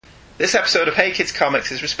This episode of Hey Kids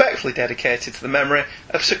Comics is respectfully dedicated to the memory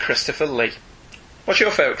of Sir Christopher Lee. What's your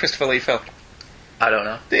favourite Christopher Lee film? I don't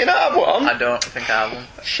know. Do you not have one? I don't think I have one.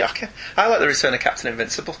 Shocking. I like The Return of Captain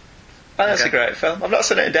Invincible. I think that's a great film. I've not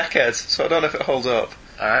seen it in decades, so I don't know if it holds up.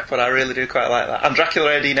 Alright. But I really do quite like that. And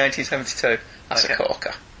Dracula AD 1972. That's a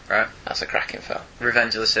corker. Right. That's a cracking film.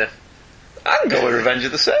 Revenge of the Sith. I can go with Revenge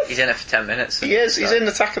of the Sith. He's in it for 10 minutes. He is. He's in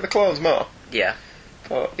Attack of the Clones more. Yeah.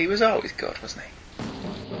 But he was always good, wasn't he?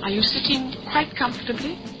 Are you sitting quite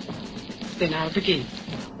comfortably? Then I'll begin.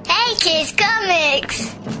 Hey Kids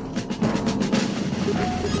Comics!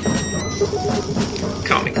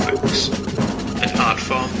 Comic books. An art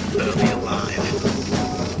form barely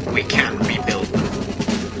alive. We can rebuild them.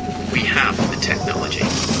 We have the technology.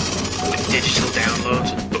 With digital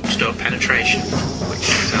downloads and bookstore penetration, which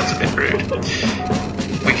sounds a bit rude,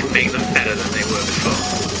 we can make them better than they were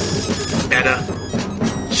before. Better,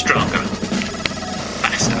 stronger,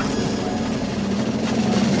 faster.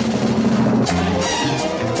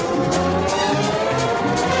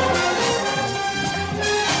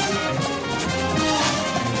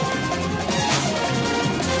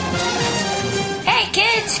 Hey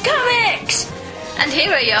Kids Comics! And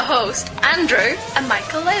here are your hosts, Andrew and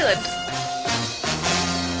Michael Leyland.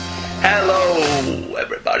 Hello,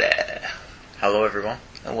 everybody. Hello, everyone.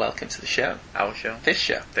 And welcome to the show. Our show. This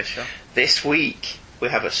show. This show. This week, we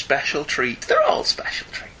have a special treat. They're all special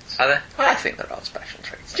treats. Are they? I think they're all special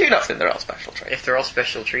treats. Do you not think they're all special treats? If they're all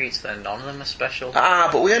special treats, then none of them are special.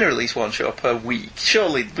 But we only release one show per week.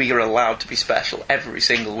 Surely we are allowed to be special every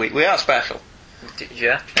single week. We are special.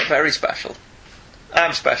 Yeah? Very special.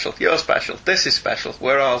 I'm special. You're special. This is special.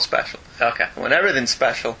 We're all special. Okay. And when everything's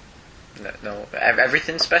special... No,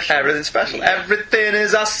 everything's special? Everything's special. Yeah. Everything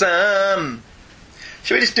is awesome.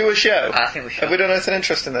 Should we just do a show? I think we should. Have we done anything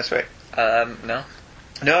interesting this week? No.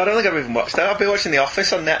 No, I don't think I've even watched that. I've been watching The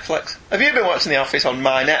Office on Netflix. Have you been watching The Office on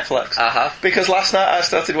my Netflix? I have. Because last night I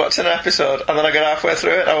started watching an episode and then I got halfway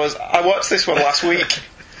through it. I watched this one last week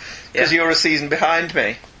because you're a season behind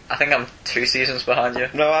me. I think I'm 2 seasons behind you.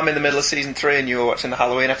 No, I'm in the middle of season 3 and you were watching the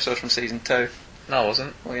Halloween episode from season 2. No, I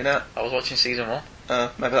wasn't. Well, you're not. I was watching season 1.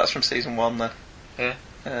 Maybe that's from season 1 then.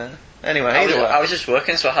 Yeah. Anyway, I was just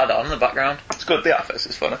working, so I had it on in the background. It's good. The Office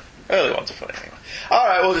is funny. Early ones are funny anyway.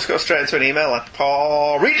 Alright, we'll just go straight into an email then.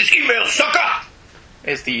 Paul, read this email, sucker!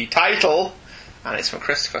 Is the title, and it's from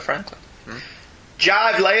Christopher Franklin.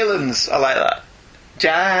 Jive Leylands. I like that.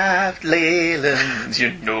 Jive Leylands,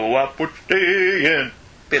 you know I put in.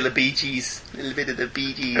 Bit of the Bee Gees. A little bit of the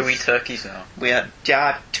Bee Gees. Are we turkeys now? We are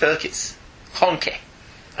jive turkeys. Honky.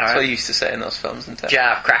 That's what you used to say in those films, isn't it?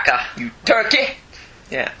 Jive cracker. You turkey!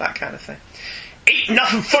 Yeah, that kind of thing. Ain't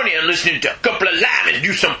nothing funnier than listening to a couple of linemen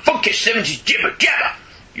do some funky 70s jibber jabber.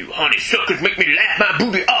 You honeysuckers make me laugh my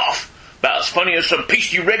booty off. About as funny as some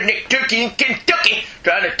pasty redneck turkey in Kentucky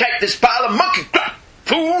trying to take this pile of monkey crap.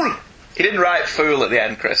 Fool! He didn't write fool at the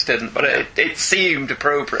end, Chris didn't, but it seemed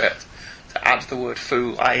appropriate to add the word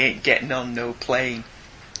fool. I ain't getting on no plane,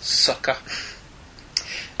 sucker.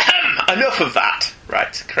 Enough of that.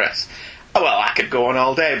 Right, Chris. Oh, well, I could go on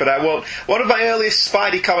all day, but I won't. One of my earliest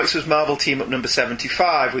Spidey comics was Marvel Team-Up number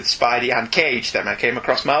 75 with Spidey and Cage. Then I came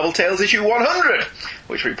across Marvel Tales issue 100,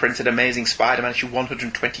 which reprinted Amazing Spider-Man issue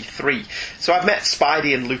 123. So I've met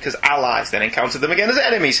Spidey and Luke as allies, then encountered them again as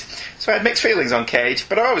enemies. So I had mixed feelings on Cage,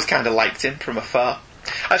 but I always kind of liked him from afar.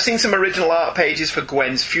 I've seen some original art pages for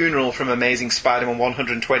Gwen's funeral from Amazing Spider-Man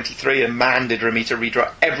 123, and man did Romita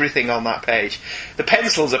redraw everything on that page. The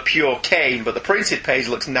pencils are pure Kane, but the printed page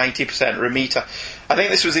looks 90% Romita. I think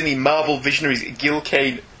this was in the Marvel Visionaries Gil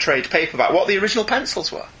Kane trade paperback. What the original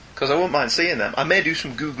pencils were, because I wouldn't mind seeing them. I may do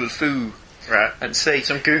some Google foo. Right. And see.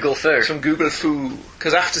 Some Google foo. Some Google foo.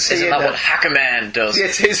 Because after seeing Isn't that what Hackerman does?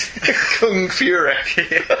 It is Kung Fury.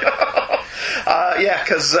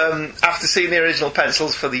 Because after seeing the original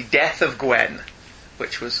pencils for the death of Gwen,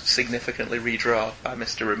 which was significantly redrawn by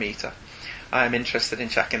Mr. Romita, I am interested in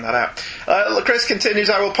checking that out. Chris continues,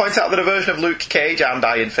 I will point out that a version of Luke Cage and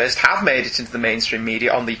Iron Fist have made it into the mainstream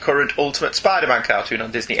media on the current Ultimate Spider-Man cartoon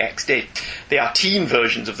on Disney XD. They are teen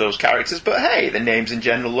versions of those characters, but hey, the names in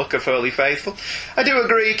general look are fairly faithful. I do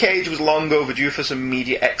agree Cage was long overdue for some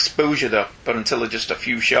media exposure though, but until just a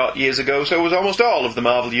few short years ago, so was almost all of the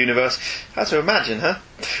Marvel Universe. Hard to imagine, huh?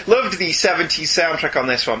 Loved the 70s soundtrack on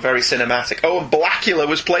this one, very cinematic. Oh, and Blackula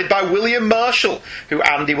was played by William Marshall, who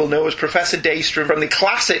Andy will know as Professor Daystrom from the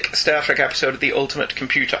classic Star Trek episode of The Ultimate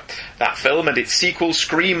Computer. That film and its sequel,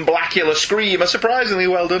 Scream, Blackula, Scream, are surprisingly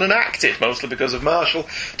well done and acted, mostly because of Marshall,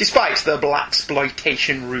 despite their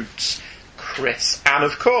blaxploitation roots. Chris. And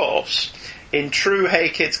of course, in true Hey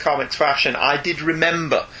Kids comics fashion, I did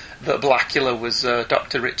remember that Blackula was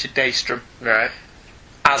Dr. Richard Daystrom Right.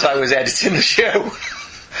 as I was editing the show.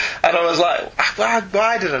 And I was like,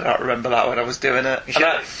 why did I not remember that when I was doing it?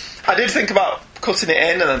 And I did think about cutting it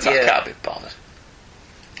in, and then thought, I can't be bothered.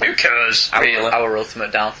 Who cares, really? Our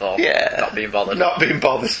ultimate downfall. Yeah. Not being bothered. Not being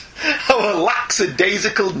bothered. Our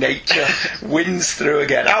lackadaisical nature wins through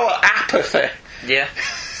again. Our apathy. Yeah.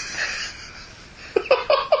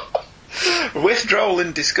 Withdrawal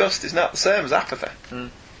and disgust is not the same as apathy.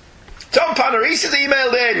 Tom Panarese has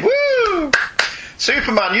emailed in. Woo!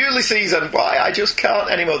 Superman Ulysses, and why I just can't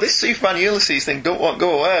anymore. This Superman Ulysses thing don't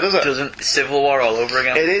go away, does it? Doesn't Civil War all over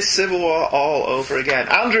again? It is Civil War all over again.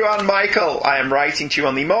 Andrew and Michael, I am writing to you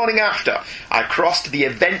on the morning after I crossed the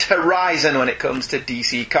event horizon when it comes to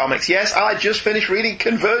DC Comics. Yes, I just finished reading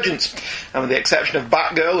Convergence, and with the exception of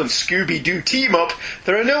Batgirl and Scooby-Doo Team Up,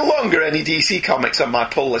 there are no longer any DC Comics on my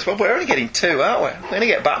pull list. Well, we're only getting 2, aren't we? We only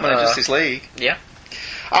get Batman and Justice League. Yeah.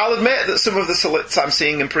 I'll admit that some of the slits I'm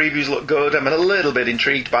seeing in previews look good. I'm a little bit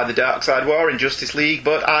intrigued by the Darkseid War in Justice League,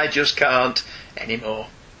 but I just can't anymore.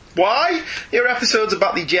 Why? Your episodes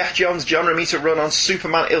about the Jeff Johns, John Romita run on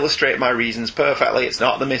Superman illustrate my reasons perfectly. It's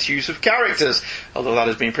not the misuse of characters, although that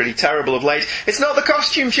has been pretty terrible of late. It's not the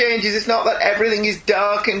costume changes. It's not that everything is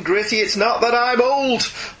dark and gritty. It's not that I'm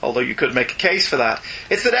old, although you could make a case for that.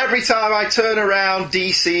 It's that every time I turn around,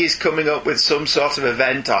 DC is coming up with some sort of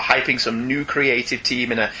event or hyping some new creative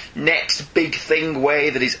team in a next big thing way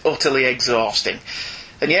that is utterly exhausting.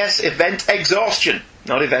 And yes, event exhaustion,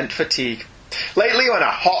 not event fatigue. Lately, when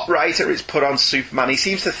a hot writer is put on Superman, he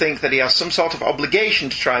seems to think that he has some sort of obligation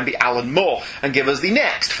to try and be Alan Moore and give us the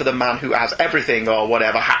next for the man who has everything or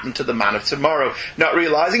whatever happened to the Man of Tomorrow, not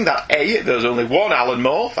realising that A, there's only one Alan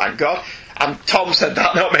Moore, thank God, and Tom said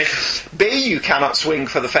that, not me. B, you cannot swing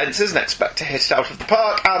for the fences and expect to hit it out of the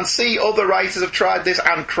park, and C, other writers have tried this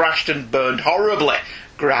and crashed and burned horribly.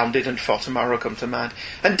 Grounded and For Tomorrow come to mind.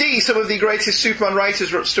 And D, some of the greatest Superman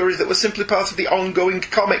writers wrote stories that were simply part of the ongoing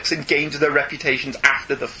comics and gained their reputations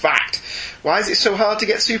after the fact. Why is it so hard to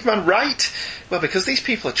get Superman right? Well, because these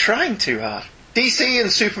people are trying too hard. DC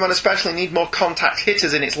and Superman especially need more contact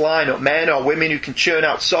hitters in its lineup, men or women who can churn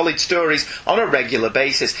out solid stories on a regular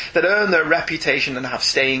basis, that earn their reputation and have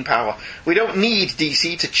staying power. We don't need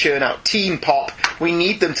DC to churn out teen pop, we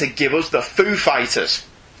need them to give us the Foo Fighters.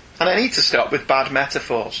 And I need to stop with bad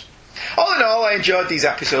metaphors. All in all, I enjoyed these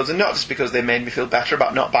episodes, and not just because they made me feel better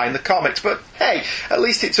about not buying the comics, but hey, at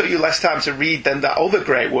least it took you less time to read than that other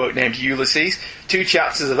great work named Ulysses. 2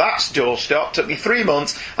 chapters of that doorstop took me 3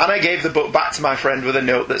 months, and I gave the book back to my friend with a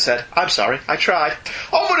note that said, I'm sorry, I tried.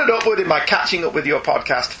 Onward and upward in my catching up with your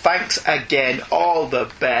podcast. Thanks again. All the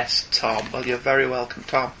best, Tom. Well, you're very welcome,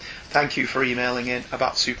 Tom. Thank you for emailing in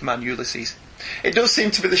about Superman Ulysses. It does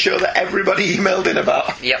seem to be the show that everybody emailed in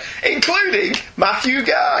about. Yep. Including Matthew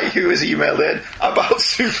Guy, who has emailed in about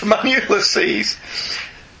Superman Ulysses.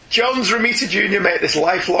 Jones Romita Jr. made this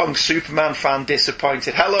lifelong Superman fan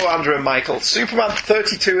disappointed. Hello, Andrew and Michael. Superman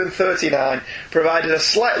 32 and 39 provided a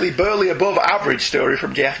slightly burly above average story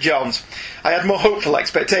from Jeff Johns. I had more hopeful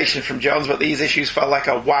expectations from Johns, but these issues felt like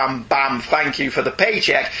a wham-bam thank you for the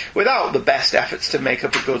paycheck without the best efforts to make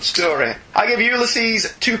up a good story. I give Ulysses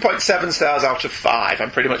 2.7 stars out of 5.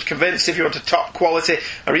 I'm pretty much convinced if you want a top quality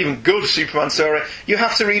or even good Superman story, you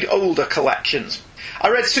have to read older collections. I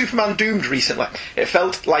read Superman Doomed recently. It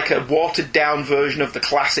felt like a watered-down version of the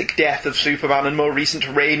classic Death of Superman and more recent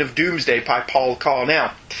Reign of Doomsday by Paul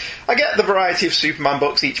Cornell. I get the variety of Superman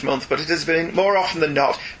books each month, but it has been, more often than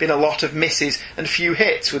not, been a lot of misses and few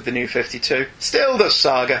hits with the New 52. Still, there's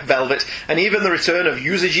Saga, Velvet, and even the return of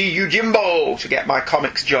Yuzuji Yojimbo to get my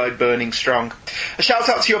comics joy burning strong. A shout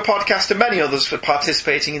out to your podcast and many others for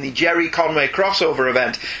participating in the Jerry Conway crossover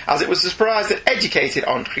event, as it was a surprise that educated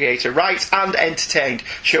on creator rights and entertained,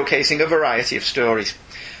 showcasing a variety of stories.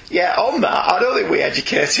 Yeah, on that, I don't think we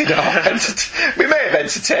educated or we may have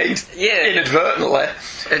entertained inadvertently.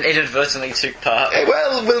 And inadvertently took part.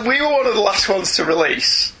 Well, we were one of the last ones to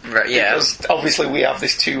release. Right, yeah. Because obviously we have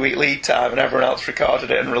this 2-week lead time and everyone else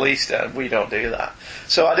recorded it and released it, and we don't do that.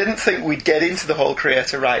 So I didn't think we'd get into the whole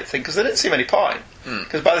creator right thing, because there didn't seem any point.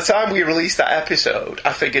 Because by the time we released that episode,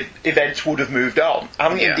 I figured events would have moved on.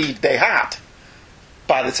 And indeed they had.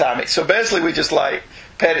 By the time so basically we just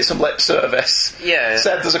paid it some lip service,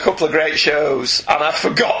 said there's a couple of great shows, and I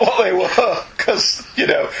forgot what they were, because,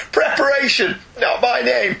 preparation, not my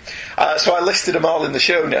name. So I listed them all in the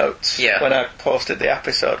show notes when I posted the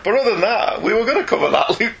episode. But other than that, we were going to cover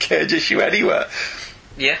that Luke Cage issue anyway.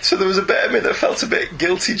 Yeah. So there was a bit of me that felt a bit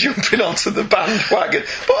guilty jumping onto the bandwagon.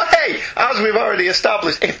 But hey, as we've already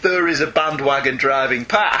established, if there is a bandwagon driving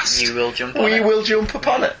past, You will jump on we it. will jump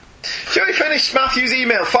upon it. Shall we finish Matthew's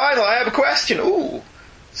email? Finally, I have a question. Ooh.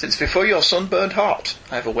 Since before your sun burned hot,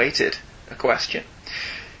 I have awaited a question.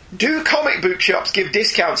 Do comic book shops give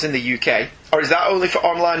discounts in the UK, or is that only for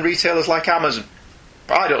online retailers like Amazon?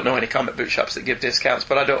 I don't know any comic book shops that give discounts,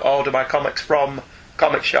 but I don't order my comics from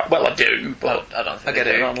comic shop. Well, I do, but I don't think I get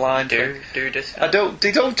they it do. online. Do discount. I don't.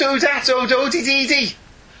 They don't do that. Oh, don't it,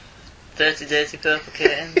 30 dirty purple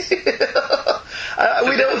kittens.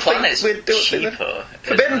 we don't think Planet's we don't think that- cheaper.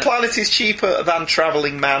 Forbidden isn't it? Planet is cheaper than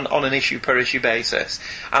Travelling Man on an issue per issue basis,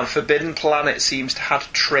 and Forbidden Planet seems to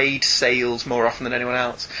have trade sales more often than anyone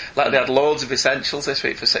else. Like they had loads of essentials this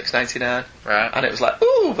week for $6.99, Right. and it was like,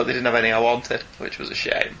 ooh, but they didn't have any I wanted, which was a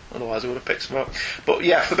shame. Otherwise, I would have picked some up. But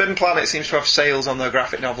yeah, Forbidden Planet seems to have sales on their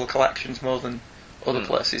graphic novel collections more than other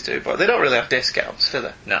places do, but they don't really have discounts, do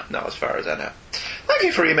they? No. Not as far as I know. Thank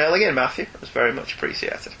you for emailing in, Matthew. It was very much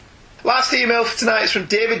appreciated. Last email for tonight is from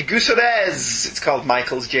David Gutierrez. It's called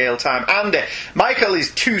Michael's Jail Time. Andy, Michael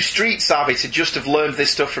is too street savvy to just have learned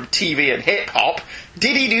this stuff from TV and hip-hop.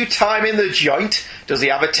 Did he do time in the joint? Does he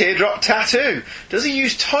have a teardrop tattoo? Does he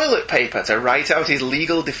use toilet paper to write out his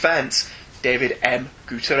legal defence? David M.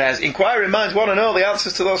 Gutierrez. Inquiring minds want to know the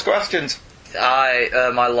answers to those questions.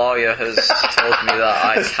 My lawyer has told me that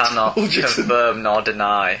I cannot Told you to- confirm nor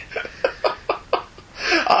deny.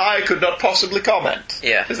 I could not possibly comment.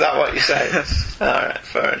 Yeah. Is that what you're saying? Alright,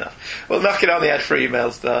 fair enough. We'll knock it on the head for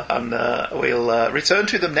emails, though, and we'll return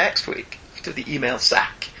to them next week, to the email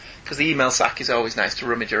sack. Because the email sack is always nice to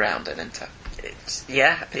rummage around in, isn't it?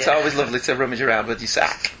 It's always lovely to rummage around with your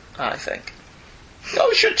sack, I think. You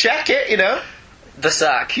always should check it, you know. The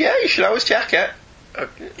sack. Yeah, you should always check it.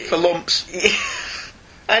 For lumps.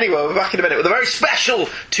 Anyway, we're back in a minute with a very special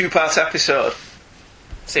 2-part episode.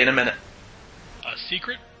 See you in a minute. A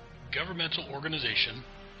secret governmental organization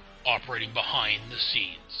operating behind the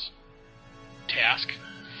scenes. Task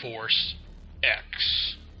Force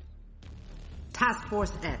X. Task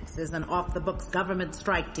Force X is an off-the-books government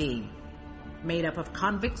strike team made up of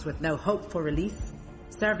convicts with no hope for release,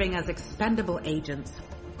 serving as expendable agents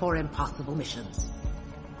for impossible missions.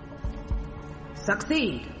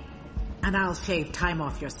 Succeed, and I'll shave time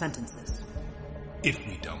off your sentences. If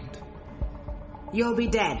we don't. You'll be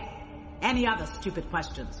dead. Any other stupid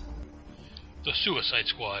questions? The Suicide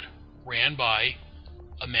Squad, ran by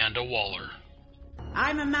Amanda Waller.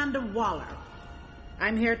 I'm Amanda Waller.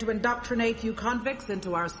 I'm here to indoctrinate you convicts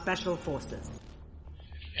into our special forces.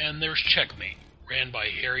 And there's Checkmate, ran by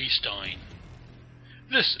Harry Stein.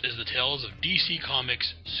 This is the tales of DC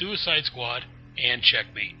Comics, Suicide Squad, and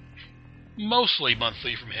Checkmate. Mostly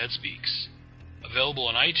monthly from Headspeaks. Available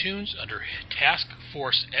on iTunes under Task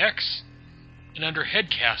Force X and under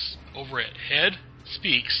Headcasts over at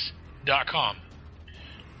headspeaks.com.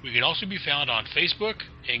 We can also be found on Facebook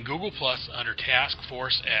and Google Plus under Task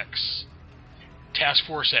Force X. Task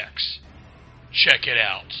Force X. Check it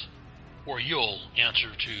out, or you'll answer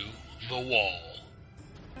to the wall.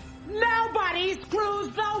 Nobody screws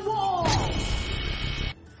the wall!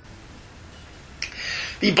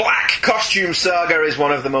 The Black Costume Saga is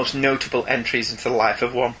one of the most notable entries into the life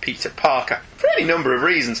of one Peter Parker, for any number of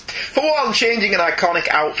reasons. For one, changing an iconic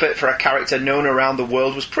outfit for a character known around the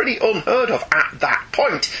world was pretty unheard of at that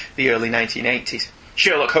point, the early 1980s.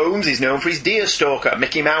 Sherlock Holmes is known for his deerstalker,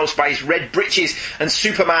 Mickey Mouse by his red breeches, and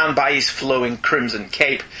Superman by his flowing crimson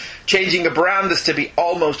cape. Changing a brand as to be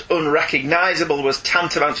almost unrecognisable was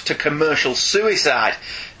tantamount to commercial suicide.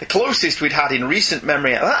 The closest we'd had in recent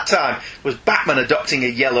memory at that time was Batman adopting a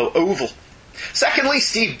yellow oval. Secondly,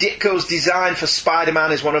 Steve Ditko's design for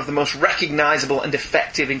Spider-Man is one of the most recognisable and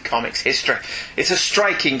effective in comics history. It's a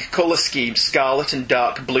striking colour scheme, scarlet and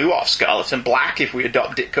dark blue, or scarlet and black if we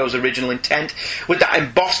adopt Ditko's original intent, with that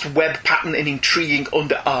embossed web pattern and intriguing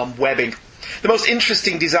underarm webbing. The most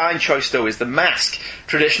interesting design choice, though, is the mask.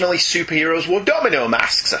 Traditionally, superheroes wore domino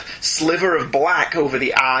masks, a sliver of black over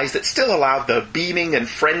the eyes that still allowed their beaming and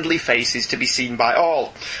friendly faces to be seen by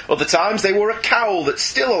all. Other times, they wore a cowl that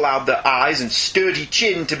still allowed their eyes and sturdy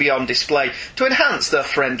chin to be on display to enhance their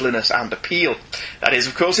friendliness and appeal. That is,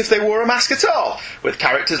 of course, if they wore a mask at all, with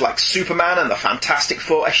characters like Superman and the Fantastic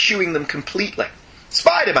Four eschewing them completely.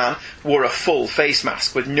 Spider-Man wore a full face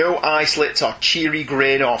mask with no eye slits or cheery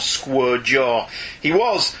grin or square jaw. He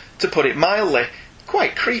was, to put it mildly,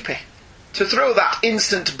 quite creepy. To throw that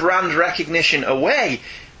instant brand recognition away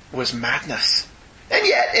was madness. And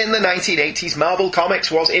yet, in the 1980s, Marvel Comics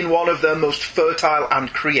was in one of their most fertile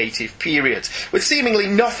and creative periods, with seemingly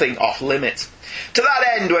nothing off limits. To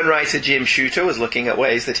that end, when writer Jim Shooter was looking at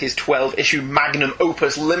ways that his 12-issue magnum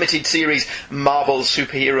opus limited series Marvel's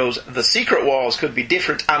Superheroes The Secret Wars could be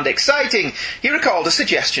different and exciting, he recalled a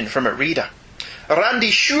suggestion from a reader. Randy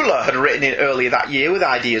Schueller had written in earlier that year with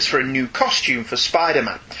ideas for a new costume for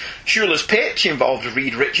Spider-Man. Schueller's pitch involved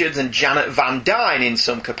Reed Richards and Janet Van Dyne in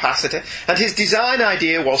some capacity, and his design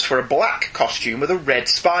idea was for a black costume with a red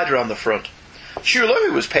spider on the front. Schueller,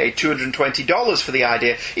 who was paid $220 for the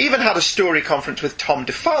idea, even had a story conference with Tom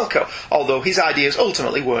DeFalco, although his ideas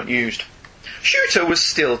ultimately weren't used. Shooter was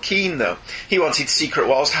still keen, though. He wanted Secret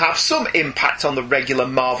Wars to have some impact on the regular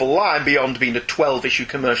Marvel line beyond being a 12-issue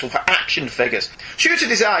commercial for action figures. Shooter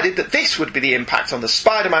decided that this would be the impact on the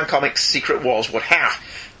Spider-Man comics Secret Wars would have.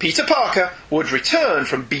 Peter Parker would return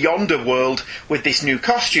from beyond a world with this new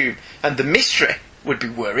costume, and the mystery would be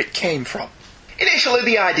where it came from. Initially,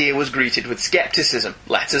 the idea was greeted with scepticism.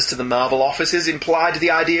 Letters to the Marvel offices implied the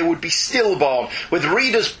idea would be stillborn, with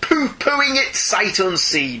readers pooh-poohing it sight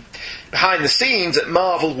unseen. Behind the scenes at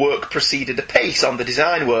Marvel, work proceeded apace on the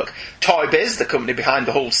design work. Toy Biz, the company behind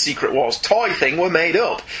the whole Secret Wars toy thing, were made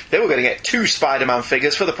up. They were going to get 2 Spider-Man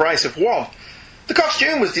figures for the price of 1. The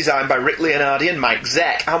costume was designed by Rick Leonardi and Mike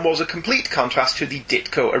Zeck and was a complete contrast to the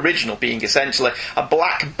Ditko original, being essentially a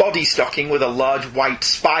black body stocking with a large white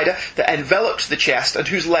spider that enveloped the chest and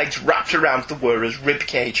whose legs wrapped around the wearer's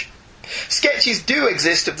ribcage. Sketches do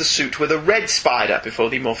exist of the suit with a red spider before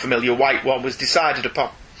the more familiar white one was decided upon.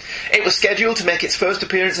 It was scheduled to make its first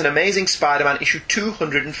appearance in Amazing Spider-Man issue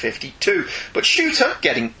 252, but Shooter,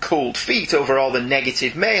 getting cold feet over all the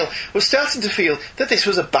negative mail, was starting to feel that this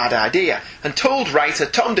was a bad idea, and told writer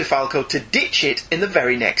Tom DeFalco to ditch it in the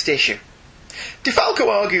very next issue. DeFalco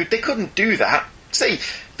argued they couldn't do that. See,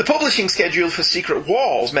 the publishing schedule for Secret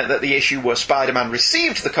Wars meant that the issue where Spider-Man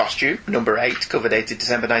received the costume, number 8, cover dated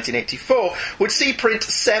December 1984, would see print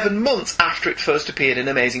 7 months after it first appeared in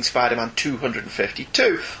Amazing Spider-Man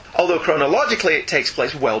 252, although chronologically it takes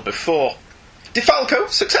place well before. DeFalco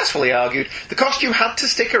successfully argued the costume had to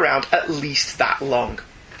stick around at least that long.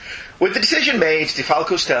 With the decision made,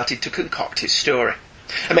 DeFalco started to concoct his story.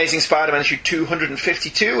 Amazing Spider-Man issue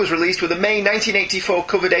 252 was released with a May 1984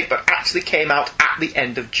 cover date, but actually came out at the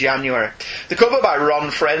end of January. The cover by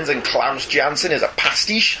Ron Frenz and Klaus Janson is a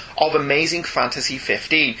pastiche of Amazing Fantasy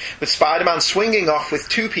 15, with Spider-Man swinging off with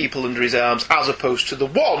 2 people under his arms as opposed to the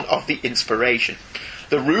one of the inspiration.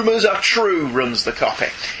 The rumours are true, runs the copy,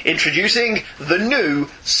 introducing the new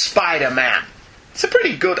Spider-Man. It's a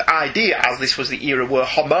pretty good idea, as this was the era where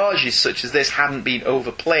homages such as this hadn't been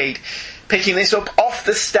overplayed. Picking this up off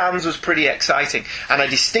the stands was pretty exciting, and I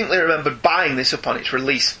distinctly remember buying this upon its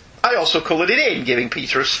release. I also coloured it in, giving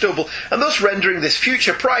Peter a stubble, and thus rendering this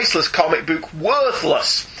future priceless comic book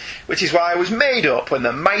worthless, which is why I was made up when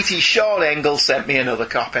the mighty Sean Engel sent me another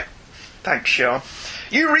copy. Thanks, Sean.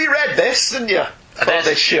 You reread this, didn't you? For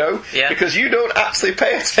this show, yeah. Because you don't actually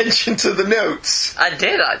pay attention to the notes. I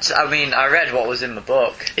did. I mean, I read what was in the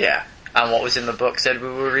book. Yeah. And what was in the book said we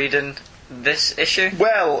were reading this issue?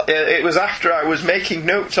 Well, it was after I was making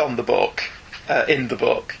notes on the book, in the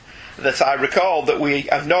book, that I recalled that we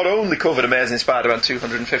have not only covered Amazing Spider-Man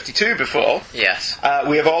 252 before. Yes.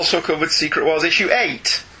 We have also covered Secret Wars issue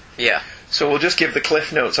 8. Yeah. So we'll just give the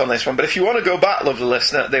cliff notes on this one. But if you want to go back, lovely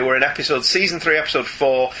listener, they were in Season 3, Episode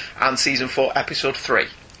 4, and Season 4, Episode 3.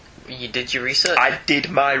 You did your research? I did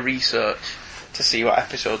my research to see what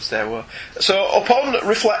episodes there were. So, upon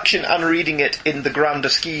reflection and reading it in the grander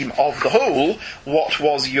scheme of the whole, what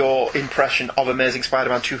was your impression of Amazing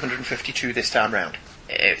Spider-Man 252 this time round?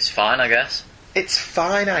 It's fine, I guess. It's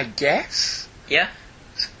fine, I guess? Yeah.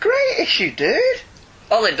 It's a great issue, dude.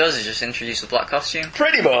 All it does is just introduce the black costume.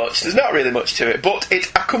 Pretty much. There's not really much to it, but it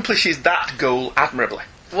accomplishes that goal admirably.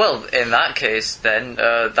 Well, in that case, then,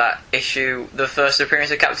 that issue, the first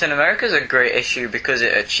appearance of Captain America, is a great issue because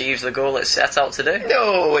it achieves the goal it set out to do.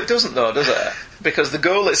 No, it doesn't though, does it? Because the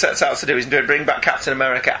goal it sets out to do is to bring back Captain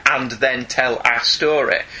America and then tell our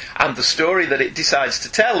story. And the story that it decides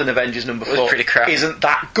to tell in Avengers number 4 pretty crap. Isn't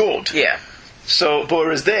that good. Yeah. So,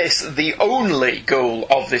 whereas this, the only goal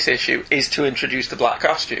of this issue is to introduce the black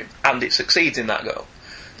costume, and it succeeds in that goal.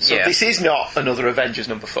 So this is not another Avengers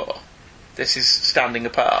number 4. This is standing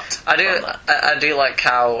apart. I do like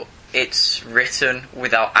how it's written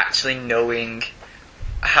without actually knowing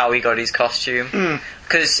how he got his costume.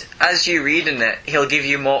 Because as you're reading it, he'll give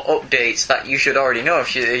you more updates that you should already know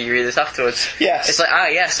if you read this afterwards. Yes. It's like,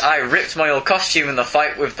 yes, I ripped my old costume in the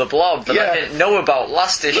fight with the Blob that I didn't know about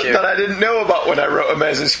last issue. That I didn't know about when I wrote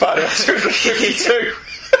Amazing Spider-Man 252.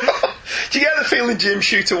 Do you get the feeling Jim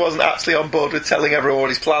Shooter wasn't actually on board with telling everyone what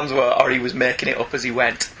his plans were, or he was making it up as he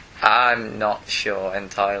went? I'm not sure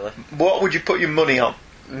entirely. What would you put your money on?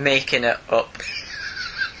 Making it up.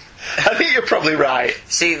 I think you're probably right.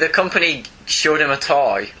 See, the company showed him a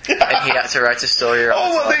toy, and he had to write a story around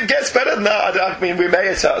Oh, well, it. it gets better than that. I mean, we may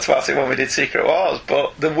have talked about it when we did Secret Wars,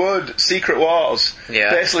 but the word Secret Wars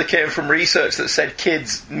basically came from research that said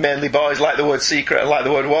kids, mainly boys, like the word secret and like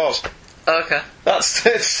the word wars. Okay. That's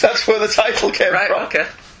where the title came Right, from. okay.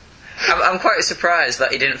 I'm quite surprised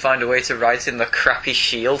that he didn't find a way to write in the crappy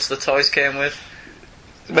shields the toys came with.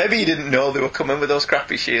 Maybe he didn't know they were coming with those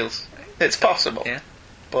crappy shields. It's possible. Yeah.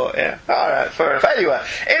 But yeah, alright, fair enough. Anyway,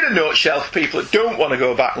 in a nutshell, for people that don't want to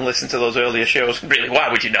go back and listen to those earlier shows, really, why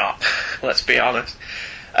would you not? Let's be honest.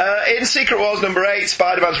 In Secret Wars number 8,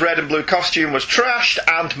 Spider-Man's red and blue costume was trashed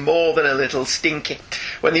and more than a little stinky.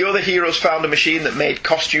 When the other heroes found a machine that made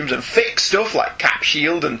costumes and fixed stuff like Cap's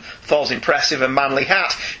shield and Thor's impressive and manly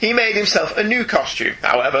hat, he made himself a new costume.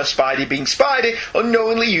 However, Spidey, being Spidey,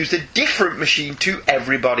 unknowingly used a different machine to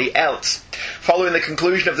everybody else. Following the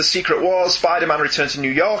conclusion of the Secret Wars, Spider-Man returned to New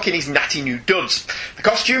York in his natty new duds. The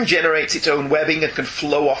costume generates its own webbing and can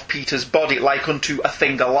flow off Peter's body like unto a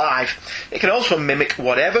thing alive. It can also mimic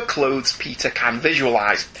whatever clothes Peter can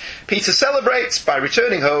visualise. Peter celebrates by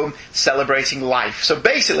returning home, celebrating life. So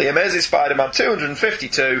basically, Amazing Spider-Man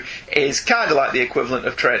 252 is kind of like the equivalent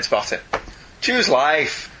of Trainspotting. Choose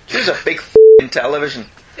life. Choose a big f***ing television.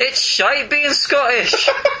 It's shite being Scottish!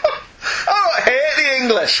 I hate the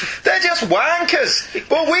English. They're just wankers.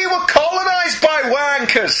 But we were colonised by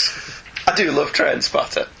wankers. I do love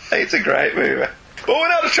Trainspotting. It's a great movie. But we're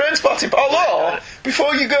not a Trainspotting. Although,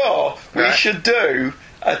 before you go, we should do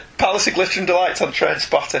a Palace of Glitter and Delights on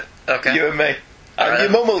Trainspotting. Okay. You and me. And your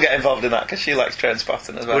mum will get involved in that because she likes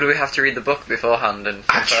Trainspotting as well. Would we have to read the book beforehand? And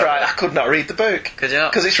I tried. I could not read the book. Could you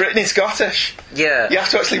not? Because it's written in Scottish. Yeah. You have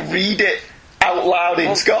to actually read it out loud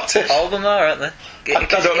in Scottish. All of them are, aren't they? I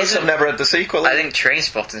don't know, I've never read the sequel. I think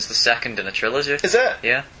Trainspotting's the second in a trilogy. Is it?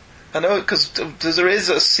 Yeah. I know, because there is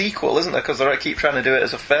a sequel, isn't there? Because they keep trying to do it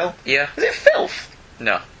as a film. Yeah. Is it Filth?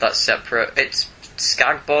 No, that's separate. It's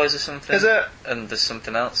Skag Boys or something. Is it? And there's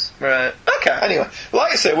something else. Right. Okay, anyway.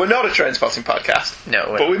 Like I say, we're not a Trainspotting podcast.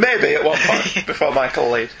 No, but we may be at one point before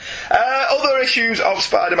Michael leaves. Other issues of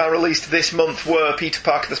Spider-Man released this month were Peter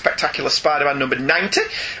Parker The Spectacular Spider-Man number 90,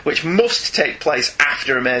 which must take place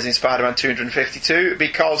after Amazing Spider-Man 252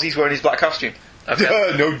 because he's wearing his black costume.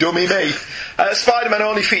 Okay. No dummy me. Spider-Man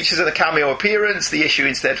only features in a cameo appearance, the issue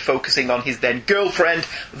instead focusing on his then girlfriend,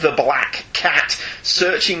 the Black Cat,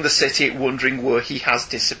 searching the city wondering where he has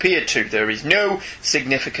disappeared to. There is no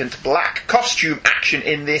significant black costume action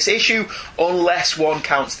in this issue, unless one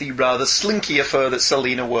counts the rather slinkier fur that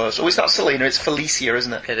Selina wears. Oh, it's not Selina, it's Felicia,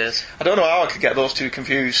 isn't it? It is. I don't know how I could get those two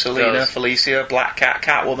confused. Selina, Felicia, Black Cat,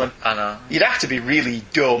 Catwoman. I know. You'd have to be really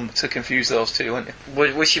dumb to confuse those two, wouldn't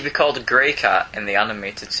you? Would she be called a Grey Cat in the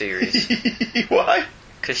animated series? Why?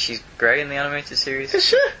 Because she's grey in the animated series. Is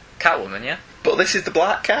she? Catwoman, yeah. But this is the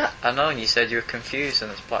Black Cat. I know, and you said you were confused,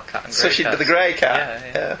 and it's Black Cat and Grey So she'd be the Grey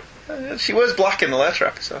Cat. Yeah. She was black in the later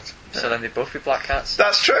episodes. So then they'd both be Black Cats?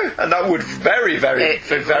 That's true, and that would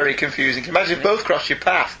very confusing. Can you imagine if both crossed your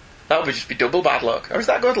path? That would just be double bad luck. Or is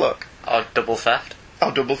that good luck? Or double theft.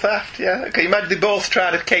 Oh, double theft, yeah. Can you imagine they both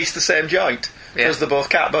trying to case the same joint? Because they're both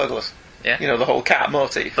cat burglars. Yeah. You know, the whole cat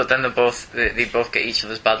motif. But then they both get each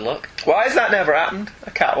other's bad luck. Why has that never happened?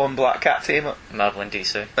 A cat one, Black Cat team up? Marvel and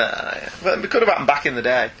DC. Yeah. But it could have happened back in the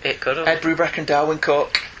day. It could have. Ed Brubaker and Darwin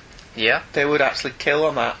Cook. Yeah. They would actually kill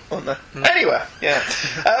on that, wouldn't they? Anyway, yeah.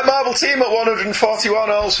 Marvel Team at 141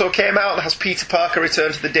 also came out and has Peter Parker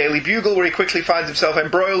return to the Daily Bugle, where he quickly finds himself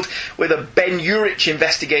embroiled with a Ben Urich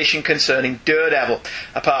investigation concerning Daredevil.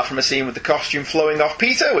 Apart from a scene with the costume flowing off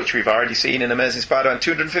Peter, which we've already seen in Amazing Spider-Man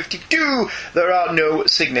 252, there are no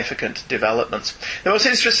significant developments. The most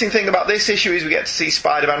interesting thing about this issue is we get to see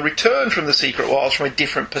Spider-Man return from the Secret Wars from a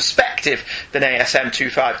different perspective than ASM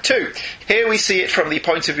 252. Here we see it from the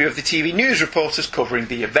point of view of the TV news reporters covering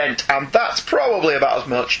the event, and that's probably about as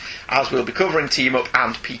much as we'll be covering Team Up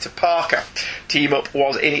and Peter Parker. Team Up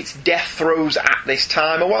was in its death throes at this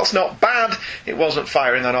time, and whilst not bad, it wasn't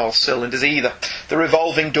firing on all cylinders either. The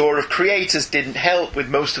revolving door of creators didn't help, with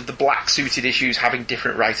most of the black-suited issues having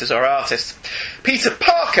different writers or artists. Peter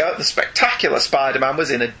Parker, the Spectacular Spider-Man,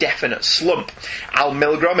 was in a definite slump. Al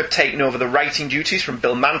Milgrom had taken over the writing duties from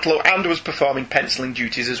Bill Mantlo and was performing penciling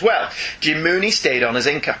duties as well. Jim Mooney stayed on as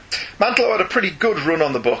inker. Mantlo had a pretty good run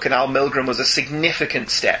on the book, and Al Milgrom was a significant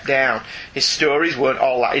step down. His stories weren't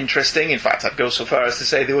all that interesting. In fact, I'd go so far as to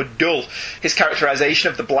say they were dull. His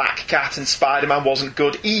characterisation of the Black Cat and Spider-Man wasn't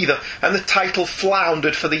good either, and the title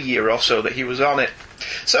floundered for the year or so that he was on it.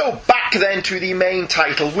 So, back Back then to the main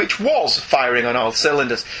title, which was firing on all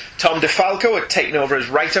cylinders. Tom DeFalco had taken over as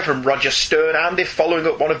writer from Roger Stern, and if following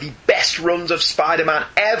up one of the best runs of Spider-Man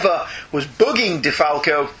ever was bugging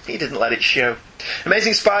DeFalco, he didn't let it show.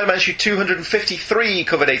 Amazing Spider-Man issue 253,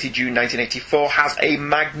 cover dated June 1984, has a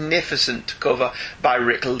magnificent cover by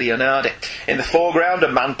Rick Leonardi. In the foreground,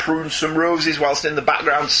 a man prunes some roses, whilst in the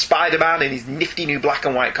background, Spider-Man, in his nifty new black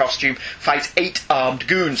and white costume, fights 8 armed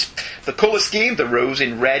goons. The colour scheme, the rose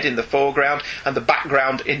in red in the foreground, and the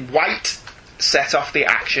background in white, set off the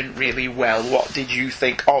action really well. What did you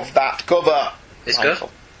think of that cover, It's Michael?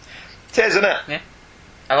 good. It is, isn't it? Yeah.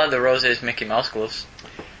 I like the roses Mickey Mouse gloves.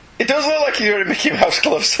 It does look like you're wearing Mickey Mouse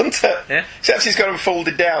gloves, doesn't it? Yeah. Except he's got them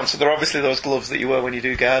folded down, so they're obviously those gloves that you wear when you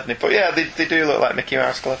do gardening. But yeah, they do look like Mickey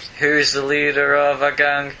Mouse gloves. Who's the leader of a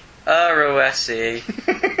gang? R-O-S-E.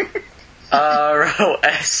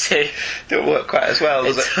 R-O-S-E. Don't work quite as well,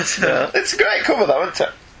 does it? doesn't. No. It's a great cover, though, isn't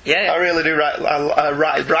it? Yeah. I really do I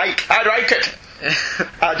like it.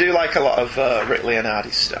 I do like a lot of Rick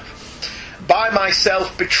Leonardi's stuff. By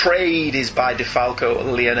Myself Betrayed is by DeFalco,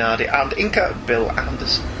 Leonardi and inker Bill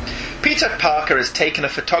Anderson. Peter Parker has taken a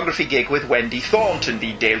photography gig with Wendy Thornton,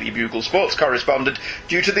 the Daily Bugle sports correspondent,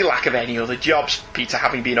 due to the lack of any other jobs, Peter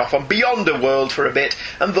having been off on Beyond a World for a bit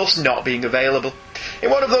and thus not being available. In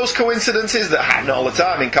one of those coincidences that happen all the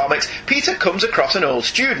time in comics, Peter comes across an old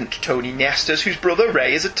student, Tony Nestor's, whose brother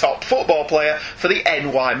Ray is a top football player for the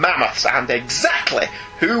NY Mammoths, and exactly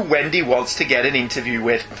who Wendy wants to get an interview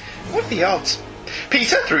with. What are the odds?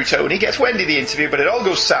 Peter, through Tony, gets Wendy the interview, but it all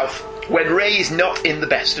goes south when Ray is not in the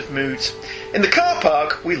best of moods. In the car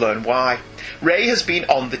park, we learn why. Ray has been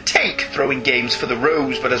on the take, throwing games for the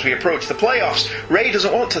Rose, but as we approach the playoffs, Ray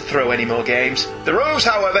doesn't want to throw any more games. The Rose,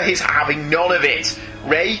 however, is having none of it.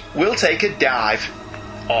 Ray will take a dive.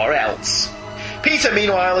 Or else. Peter,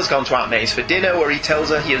 meanwhile, has gone to Aunt May's for dinner, where he tells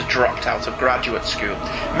her he has dropped out of graduate school.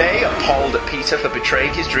 May, appalled at Peter for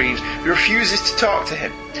betraying his dreams, refuses to talk to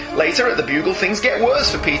him. Later at the Bugle, things get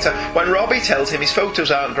worse for Peter when Robbie tells him his photos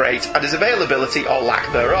aren't great and his availability, or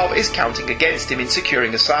lack thereof, is counting against him in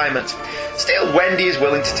securing assignment. Still, Wendy is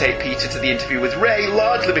willing to take Peter to the interview with Ray,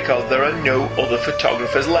 largely because there are no other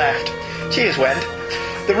photographers left. Cheers, Wend.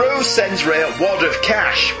 The Rose sends Ray a wad of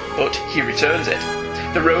cash, but he returns it.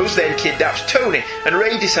 The Rose then kidnaps Tony, and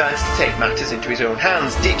Ray decides to take matters into his own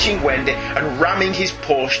hands, ditching Wendy and ramming his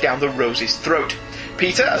Porsche down the Rose's throat.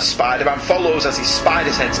 Peter, as Spider-Man, follows as his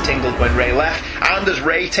spider sense tingled when Ray left, and as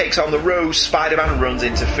Ray takes on the Rose, Spider-Man runs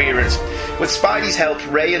interference. With Spidey's help,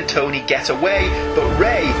 Ray and Tony get away, but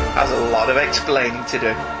Ray has a lot of explaining to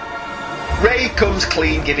do. Ray comes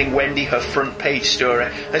clean, giving Wendy her front page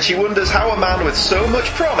story, and she wonders how a man with so much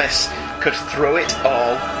promise could throw it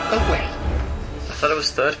all away. I thought it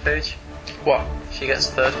was third page. What? She gets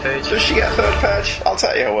third page. Does she get third page? I'll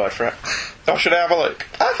take your word for it. Or should I have a look?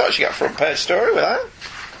 I thought she got front page story with that.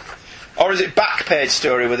 Or is it back page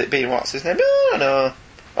story with it being what's his name? No.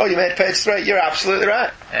 Oh, you made page 3. You're absolutely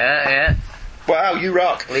right. Yeah. Wow, you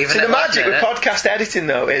rock. Leaving See, it the magic with last podcast editing,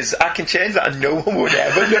 though, is I can change that and no one would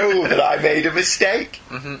ever know that I made a mistake.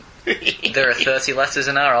 Mm-hmm. There are 30 letters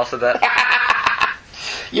in our alphabet.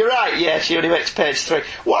 You're right, yeah, she only makes page 3.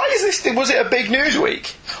 Why is this? Was it a big news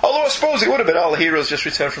week? Although I suppose it would have been all the heroes just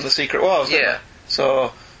returned from the Secret Wars. Yeah.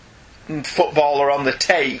 So, footballer on the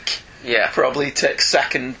take. Yeah. Probably takes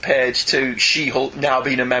second page to She-Hulk now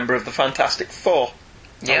being a member of the Fantastic Four.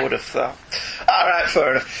 Yeah. I would have thought. Alright,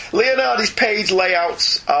 fair enough. Leonardi's page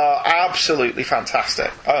layouts are absolutely fantastic.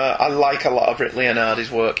 I like a lot of Rick Leonardi's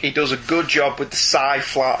work. He does a good job with the sci-fi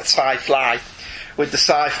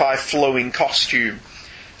flowing costume.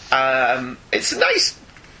 It's a nice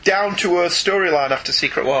down-to-earth storyline after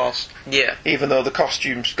Secret Wars. Yeah. Even though the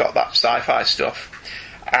costumes got that sci-fi stuff.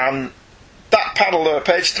 And that panel,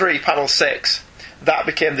 page 3, panel 6, that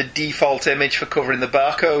became the default image for covering the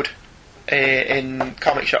barcode in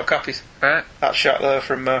comic shop copies. Right. That shot there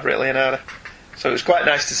from Rick Leonardi. So it was quite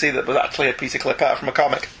nice to see that was actually a piece of clip out from a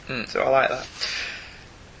comic. So I like that.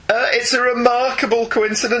 It's a remarkable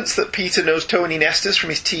coincidence that Peter knows Tony Nestor's from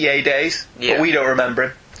his TA days, but we don't remember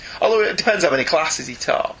him. Although it depends how many classes he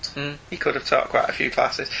taught. He could have taught quite a few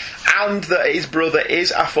classes. And that his brother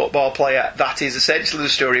is a football player. That is essentially the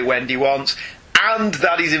story Wendy wants. And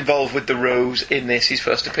that he's involved with the Rose in this, his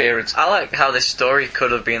first appearance. I like how this story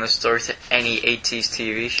could have been a story to any 80s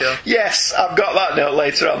TV show. Yes, I've got that note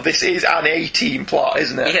later on. This is an A-Team plot,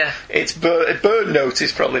 isn't it? Yeah. It's Burn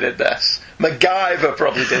Notice probably did this. MacGyver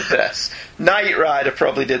probably did this. Knight Rider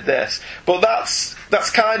probably did this. But that's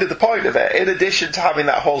kind of the point of it. In addition to having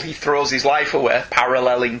that whole he throws his life away,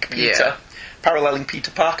 paralleling Peter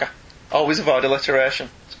Parker. Always avoid alliteration.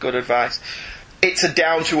 It's good advice. it's a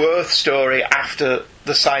down-to-earth story after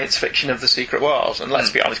the science fiction of the Secret Wars. And let's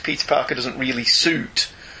be honest, Peter Parker doesn't really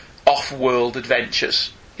suit off-world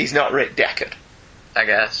adventures. He's not Rick Deckard. I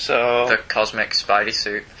guess. So the cosmic Spidey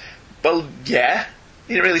suit. Well, yeah.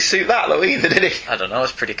 He didn't really suit that, though, either, did he? I don't know,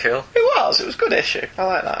 it's pretty cool. It was a good issue. I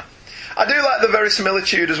like that. I do like the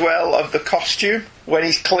verisimilitude as well of the costume. When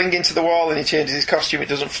he's clinging to the wall and he changes his costume, it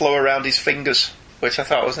doesn't flow around his fingers, which I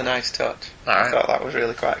thought was a nice touch. Right. I thought that was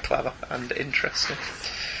really quite clever and interesting.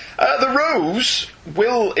 The Rose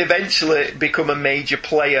will eventually become a major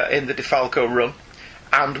player in the DeFalco run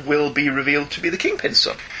and will be revealed to be the Kingpin's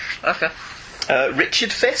son. Okay.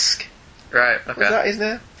 Richard Fisk. Right, okay. Was that his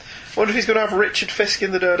name? I wonder if he's going to have Richard Fisk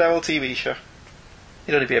in the Daredevil TV show.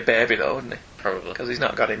 He'd only be a baby though, wouldn't he? Probably. Because he's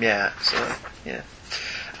not got him yet, so, yeah.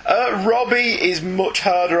 Robbie is much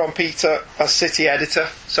harder on Peter as city editor,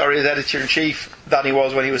 as editor-in-chief, than he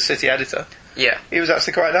was when he was city editor. Yeah. He was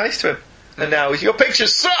actually quite nice to him. And now he's, your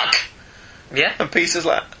pictures suck! Yeah. And Peter's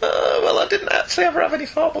like, well, I didn't actually ever have any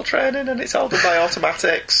formal training, and it's all done by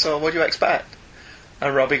automatics, so what do you expect?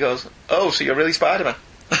 And Robbie goes, oh, so you're really Spider-Man?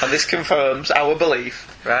 And this confirms our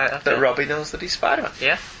belief that Robbie knows that he's Spider-Man.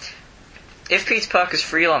 Yeah. If Peter Parker's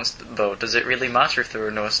freelance, though, does it really matter if there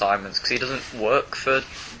are no assignments? Because he doesn't work for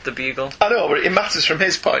the Bugle. I know, but it matters from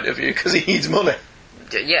his point of view, because he needs money.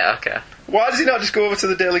 Yeah, okay. Why does he not just go over to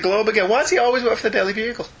the Daily Globe again? Why does he always work for the Daily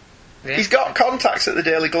Bugle? Yeah. He's got contacts at the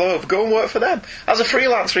Daily Globe. Go and work for them. As a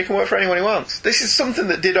freelancer, he can work for anyone he wants. This is something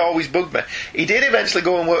that did always bug me. He did eventually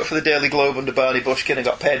go and work for the Daily Globe under Barney Bushkin and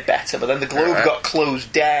got paid better, but then the Globe got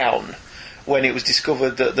closed down when it was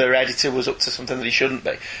discovered that their editor was up to something that he shouldn't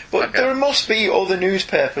be. But there must be other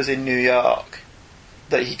newspapers in New York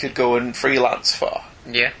that he could go and freelance for.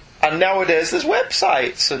 Yeah. And nowadays there's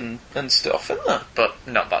websites and stuff, isn't there? But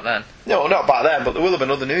not back then. No, not back then, but there will have been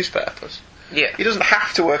other newspapers. Yeah. He doesn't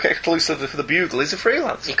have to work exclusively for the Bugle, he's a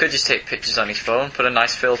freelancer. He could just take pictures on his phone, put a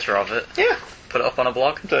nice filter of it. Yeah. Put it up on a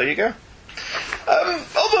blog. There you go.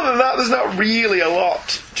 Other than that, there's not really a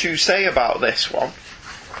lot to say about this one.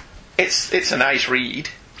 It's a nice read,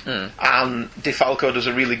 and DeFalco does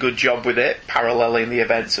a really good job with it, paralleling the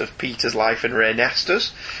events of Peter's life and Ray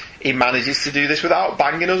Nestor's. He manages to do this without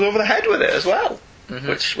banging us over the head with it as well,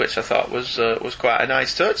 which I thought was quite a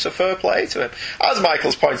nice touch, so fair play to him. As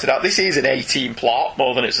Michael's pointed out, this is an A-Team plot,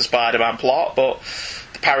 more than it's a Spider-Man plot, but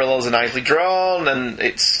the parallels are nicely drawn, and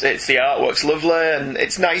it's the artwork's lovely, and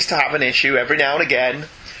it's nice to have an issue every now and again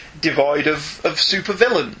devoid of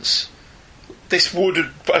supervillains. This would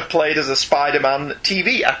have played as a Spider-Man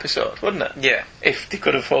TV episode, wouldn't it? Yeah. If they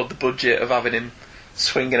could afford the budget of having him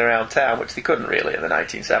swinging around town, which they couldn't really in the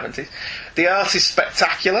 1970s. The art is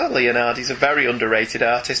spectacular. Leonardi's a very underrated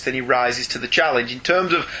artist, and he rises to the challenge. In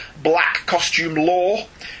terms of black costume lore,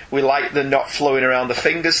 we like the not flowing around the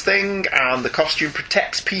fingers thing, and the costume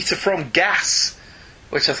protects Peter from gas,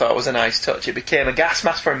 which I thought was a nice touch. It became a gas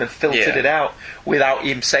mask for him and filtered it out without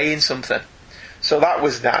him saying something. So that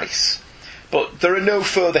was nice. But there are no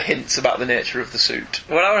further hints about the nature of the suit.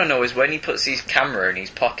 What I want to know is when he puts his camera in his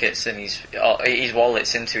pockets and his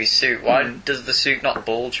wallets into his suit, why does the suit not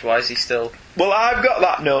bulge? Why is he still... Well, I've got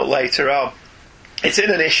that note later on. It's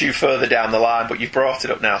in an issue further down the line, but you've brought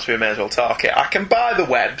it up now, so we may as well talk it. I can buy the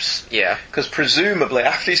webs. Yeah. Because presumably,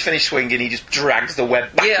 after he's finished swinging, he just drags the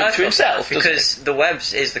web back into himself, because the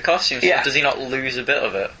webs is the costume, so does he not lose a bit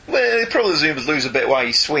of it? Well, he probably lose a bit while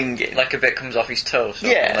he's swinging. Like a bit comes off his toe. So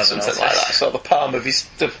something like that. So the palm of his...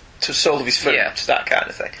 the sole of his foot, that kind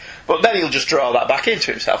of thing. But then he'll just draw that back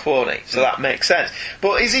into himself, won't he? So that makes sense.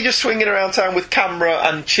 But is he just swinging around town with camera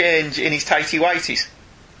and change in his tighty whities?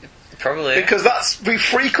 Probably. Because we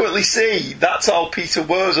frequently see that's all Peter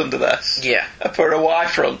wears under this. Yeah. A pair of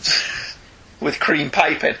Y-fronts with cream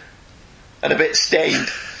piping and a bit stained.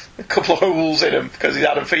 A couple of holes in them because he's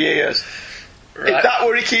had them for years. Right. Is that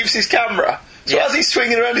where he keeps his camera? So as he's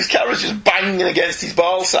swinging around, his camera's just banging against his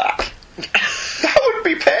ball sack. That would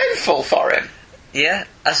be painful for him. Yeah,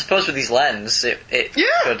 I suppose with his lens, it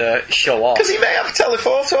could show off. Because he may have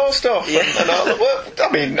telephoto stuff and all that. Well,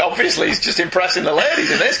 I mean, obviously he's just impressing the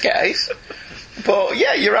ladies in this case. But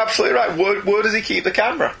yeah, you're absolutely right. Where does he keep the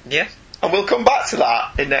camera? Yeah. And we'll come back to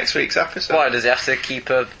that in next week's episode. Why, does he have to keep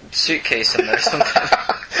a suitcase in there or something?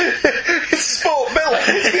 It's Sport Billy.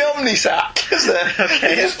 It's the Omnisac, isn't it?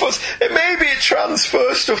 Okay. He just puts... Maybe it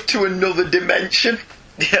transfers stuff to another dimension.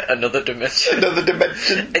 Yeah, another dimension. Another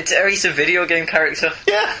dimension. He's a video game character.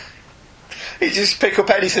 Yeah. He just pick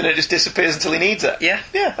up anything and it just disappears until he needs it. Yeah.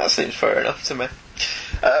 Yeah, that seems fair enough to me.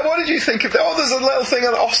 What did you think of that? Oh, there's a little thing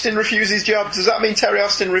on Austin refuses job. Does that mean Terry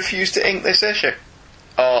Austin refused to ink this issue?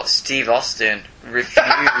 or Steve Austin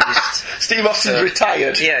refused. Steve Austin's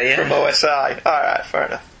retired from OSI. Alright, fair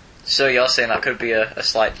enough. So you're saying that could be a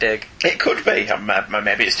slight dig? It could be.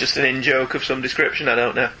 Maybe it's just an in-joke of some description, I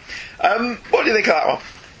don't know. What do you think of that one?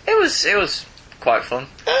 It was quite fun.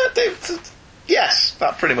 Yes,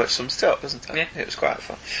 that pretty much sums it up, doesn't it? Yeah. It was quite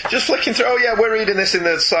fun. Just flicking through, we're reading this in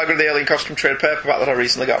the Saga of the Alien Costume trade paperback that I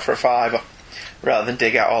recently got for $5, rather than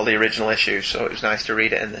dig out all the original issues, so it was nice to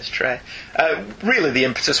read it in this trade. Really the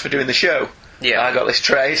impetus for doing the show. Yeah. I got this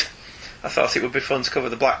trade. I thought it would be fun to cover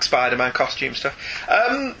the Black Spider-Man costume stuff.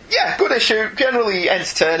 Good issue, generally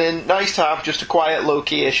entertaining, nice to have just a quiet,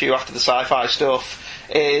 low-key issue after the sci-fi stuff.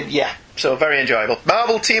 So very enjoyable.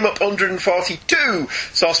 Marvel Team Up 142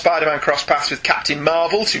 saw Spider-Man cross paths with Captain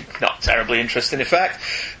Marvel, to not terribly interesting effect.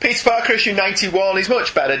 Peter Parker issue 91 is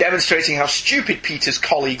much better, demonstrating how stupid Peter's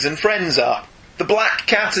colleagues and friends are. The Black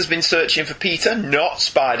Cat has been searching for Peter, not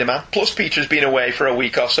Spider-Man, plus Peter has been away for a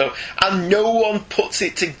week or so, and no one puts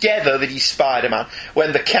it together that he's Spider-Man,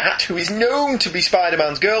 when the cat, who is known to be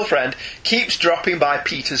Spider-Man's girlfriend, keeps dropping by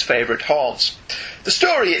Peter's favourite haunts. The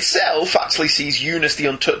story itself actually sees Eunice the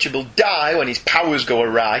Untouchable die when his powers go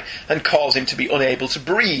awry and cause him to be unable to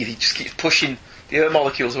breathe. He just keeps pushing the other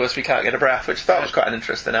molecules away so he can't get a breath, which I thought was quite an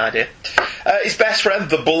interesting idea. His best friend,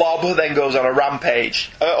 the Blob, then goes on a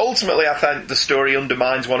rampage. Ultimately, I think the story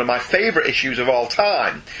undermines one of my favourite issues of all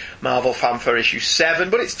time, Marvel Fanfare issue 7,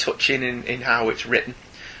 but it's touching in how it's written,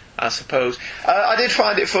 I suppose. I did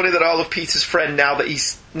find it funny that all of Peter's friends now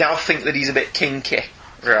think that he's a bit kinky.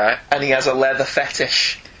 Right. And he has a leather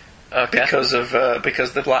fetish. Okay. Because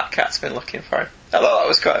the Black Cat's been looking for him. I thought that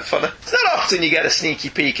was quite funny. It's not often you get a sneaky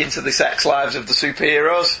peek into the sex lives of the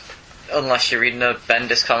superheroes. Unless you're reading a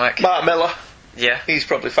Bendis comic. Mark Miller. Yeah. He's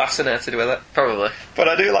probably fascinated with it. Probably. But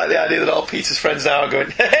I do like the idea that all Peter's friends now are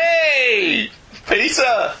going, hey!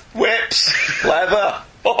 Peter! Whips! Leather!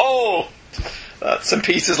 Oh! And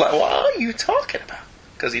Peter's like, what are you talking about?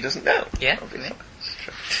 Because he doesn't know. Yeah. Obviously.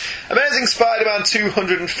 Amazing Spider-Man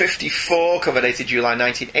 254, cover dated July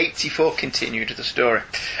 1984, continued the story.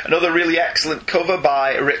 Another really excellent cover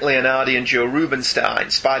by Rick Leonardi and Joe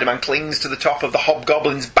Rubenstein. Spider-Man clings to the top of the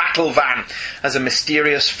Hobgoblin's battle van as a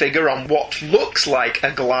mysterious figure on what looks like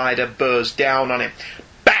a glider bursts down on him.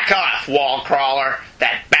 Back off, wall crawler!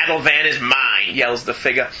 That battle van is mine, yells the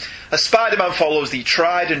figure. As Spider-Man follows the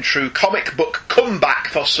tried and true comic book comeback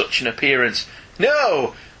for such an appearance.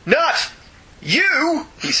 No, not you,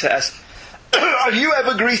 he says. Have you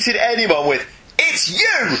ever greeted anyone with, it's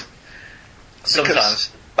you?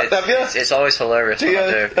 Sometimes. Have you? It's always hilarious when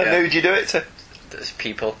I do. And who do you do it to? There's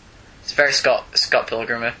people. It's very Scott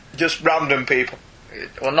Pilgrim-y. Just random people?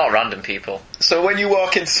 Well, not random people. So when you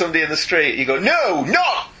walk into somebody in the street, you go, no,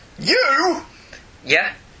 not you!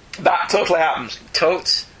 Yeah. That totally happens.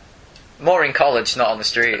 Totes. More in college, not on the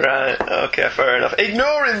street. Right, okay, fair enough.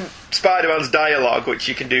 Ignoring Spider-Man's dialogue, which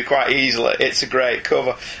you can do quite easily, it's a great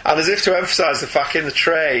cover. And as if to emphasise the fact in the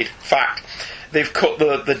trade, they've cut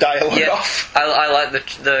the dialogue off. I like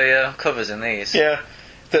the covers in these. Yeah,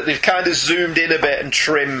 that they've kind of zoomed in a bit and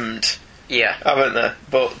trimmed. Yeah. Haven't they?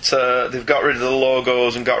 But they've got rid of the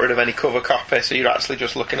logos and got rid of any cover copy, so you're actually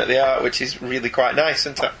just looking at the art, which is really quite nice,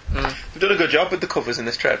 isn't it? They've done a good job with the covers in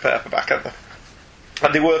this trade paperback, haven't they?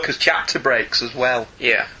 And they work as chapter breaks as well.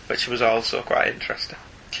 Yeah. Which was also quite interesting.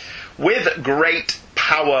 With Great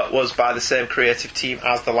Power was by the same creative team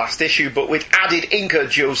as the last issue, but with added inker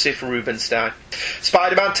Joseph Rubenstein.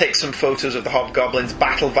 Spider-Man takes some photos of the Hobgoblin's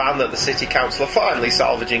battle van that the city council are finally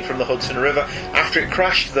salvaging from the Hudson River after it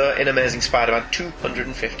crashed there in Amazing Spider-Man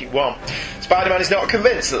 251. Spider-Man is not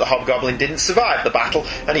convinced that the Hobgoblin didn't survive the battle,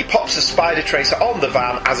 and he pops a spider tracer on the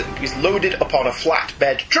van as it is loaded upon a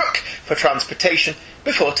flatbed truck for transportation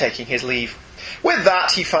before taking his leave. With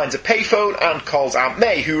that, he finds a payphone and calls Aunt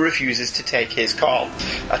May, who refuses to take his call.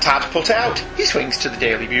 A tad put out, he swings to the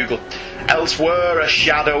Daily Bugle. Elsewhere, a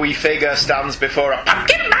shadowy figure stands before a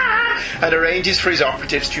pumpkin man and arranges for his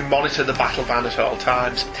operatives to monitor the battle van at all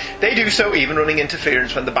times. They do so, even running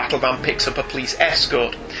interference when the battle van picks up a police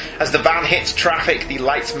escort. As the van hits traffic, the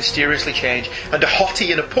lights mysteriously change, and a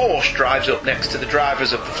hottie in a Porsche drives up next to the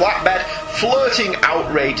drivers of the flatbed, flirting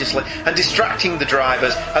outrageously and distracting the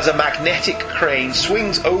drivers as a magnetic crane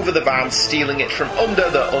swings over the van, stealing it from under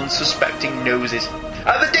their unsuspecting noses.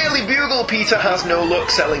 At the Daily Bugle, Peter has no luck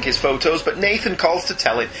selling his photos, but Nathan calls to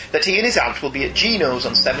tell him that he and his aunt will be at Gino's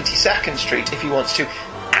on 72nd Street if he wants to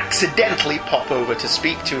accidentally pop over to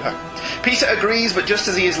speak to her. Peter agrees, but just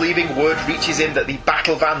as he is leaving, word reaches him that the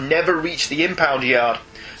battle van never reached the impound yard.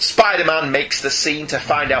 Spider-Man makes the scene to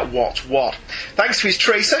find out what's what. Thanks to his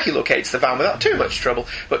tracer, he locates the van without too much trouble.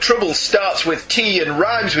 But trouble starts with T and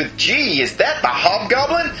rhymes with G. Is that the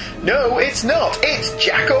Hobgoblin? No, it's not. It's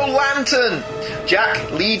Jack-O-Lantern.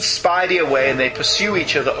 Jack leads Spidey away and they pursue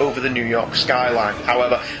each other over the New York skyline.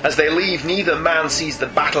 However, as they leave, neither man sees the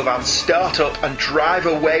battle van start up and drive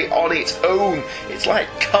away on its own. It's like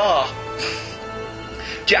car.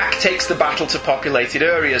 Jack takes the battle to populated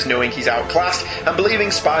areas, knowing he's outclassed and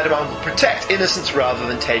believing Spider-Man will protect innocents rather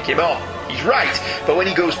than take him on. He's right, but when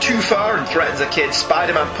he goes too far and threatens a kid,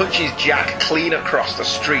 Spider-Man punches Jack clean across the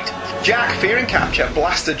street. Jack, fearing capture,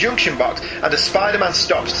 blasts a junction box, and as Spider-Man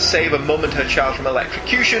stops to save a mum and her child from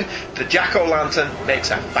electrocution, the Jack-O-Lantern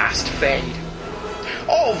makes a fast fade.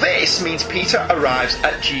 All this means Peter arrives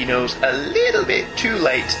at Gino's a little bit too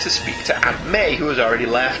late to speak to Aunt May, who has already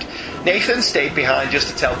left. Nathan stayed behind just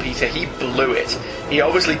to tell Peter he blew it. He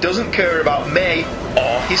obviously doesn't care about May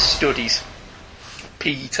or his studies.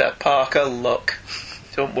 Peter Parker luck.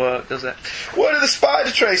 Don't work, does it? Where do the spider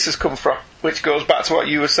tracers come from? Which goes back to what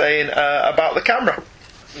you were saying about the camera.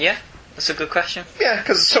 Yeah, that's a good question. Yeah,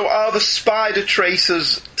 because so are the spider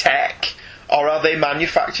tracers tech, or are they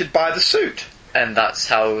manufactured by the suit? And that's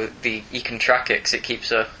how you can track it, because it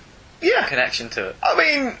keeps a connection to it. I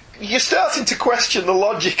mean, you're starting to question the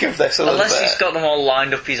logic of this a little bit. Unless he's got them all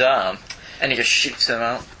lined up his arm, and he just shoots them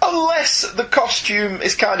out. Unless the costume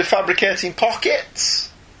is kind of fabricating pockets.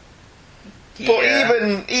 Yeah.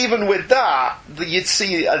 But even with that, you'd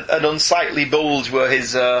see an unsightly bulge where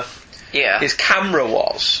his camera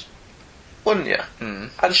was, wouldn't you?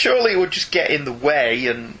 Mm. And surely it would just get in the way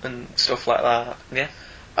and stuff like that. Yeah.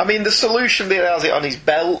 I mean, the solution that he has it on his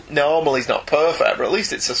belt normally is not perfect, but at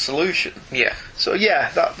least it's a solution. Yeah. So yeah,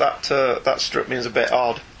 that struck me as a bit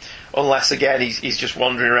odd. Unless again he's just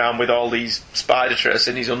wandering around with all these spider tracers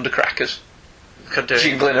in his undercrackers,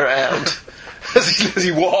 jingling around as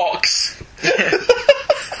he walks.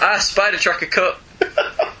 Spider tracker cut.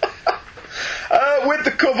 With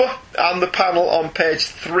the cover and the panel on page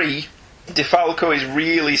 3, DeFalco is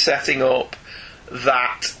really setting up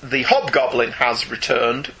that the Hobgoblin has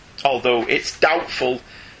returned, although it's doubtful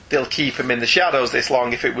they'll keep him in the shadows this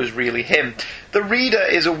long if it was really him. The reader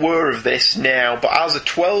is aware of this now, but as a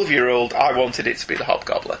 12-year-old, I wanted it to be the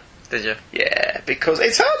Hobgoblin. Did you? Yeah, because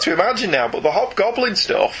it's hard to imagine now, but the Hobgoblin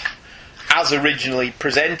stuff, as originally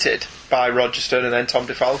presented by Roger Stern and then Tom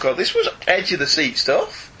DeFalco, this was edge-of-the-seat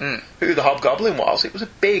stuff. Mm. Who the Hobgoblin was, it was a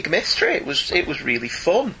big mystery. It was really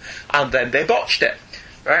fun. And then they botched it.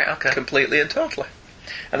 Right, okay. Completely and totally.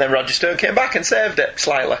 And then Roger Stern came back and saved it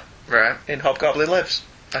slightly. Right. In Hobgoblin Lives.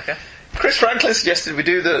 Okay. Chris Franklin suggested we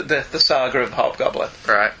do the saga of the Hobgoblin.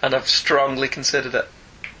 Right. And I've strongly considered it.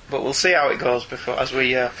 But we'll see how it goes as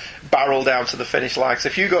we barrel down to the finish line. So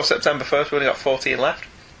if you go September 1st, we've only got 14 left.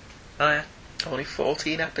 Oh, yeah. Only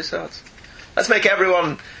 14 episodes. Let's make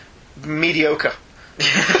everyone mediocre.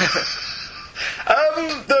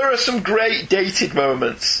 There are some great dated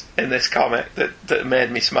moments in this comic that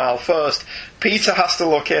made me smile. First, Peter has to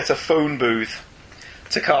locate a phone booth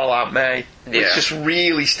to call Aunt May, which just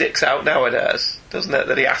really sticks out nowadays, doesn't it,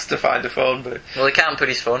 that he has to find a phone booth. Well, he can't put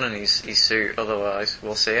his phone in his suit, otherwise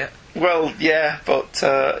we'll see it. Well, yeah,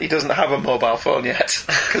 but he doesn't have a mobile phone yet,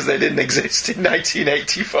 because they didn't exist in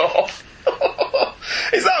 1984.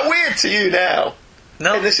 Is that weird to you now?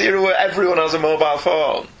 No. In this era where everyone has a mobile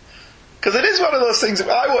phone? Because it is one of those things.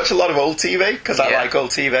 I watch a lot of old TV because I like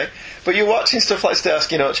old TV. But you're watching stuff like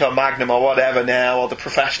Starsky and Hutch or Magnum or whatever now, or The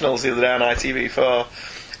Professionals the other day on ITV4,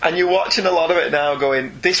 and you're watching a lot of it now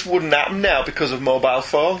going, this wouldn't happen now because of mobile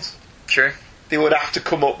phones. True. They would have to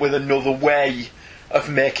come up with another way of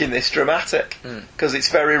making this dramatic, because it's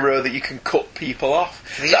very rare that you can cut people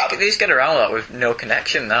off. They just get around that with no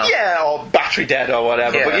connection now. Yeah, or battery dead or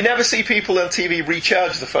whatever. Yeah. But you never see people on TV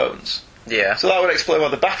recharge the phones. Yeah. So that would explain why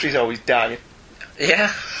the battery's always dying.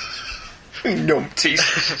 Yeah. Numpties.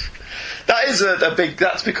 That is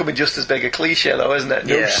that's becoming just as big a cliche though, isn't it?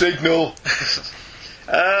 No signal.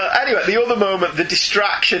 Anyway, the other moment, the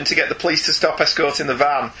distraction to get the police to stop escorting the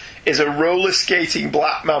van, is a roller skating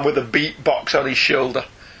black man with a beatbox on his shoulder.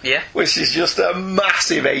 Yeah. Which is just a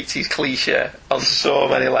massive 80s cliche on so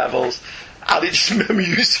many levels. And it just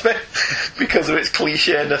amused me because of its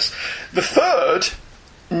clichéness. The third,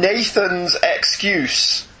 Nathan's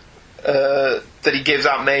excuse that he gives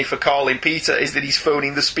Aunt May for calling Peter is that he's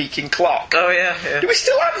phoning the speaking clock. Oh, yeah. Do we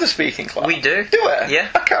still have the speaking clock? We do. Do we? Yeah.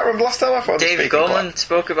 I can't remember last time I phoned the speaking clock. David Gorman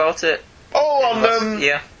spoke about it. Oh, on...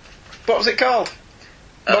 yeah. What was it called?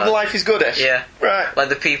 Modern Life is Goodish? Yeah. Right. Like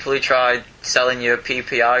the people who tried selling you a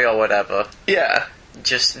PPI or whatever. Yeah.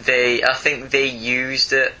 I think they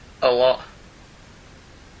used it a lot.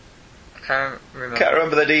 Can't remember. Can't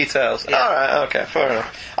remember the details. Yeah. Alright, okay, fair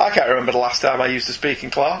enough. I can't remember the last time I used a speaking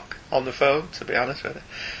clock on the phone, to be honest with you.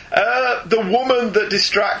 The woman that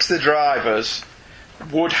distracts the drivers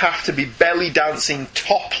would have to be belly dancing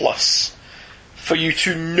topless for you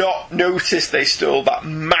to not notice they stole that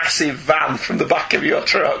massive van from the back of your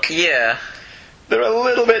truck. Yeah. They're a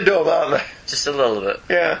little bit dumb, aren't they? Just a little bit.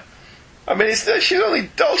 Yeah. I mean,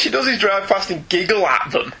 all she does is drive past and giggle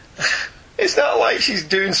at them. It's not like she's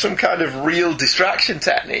doing some kind of real distraction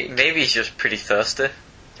technique. Maybe he's just pretty thirsty.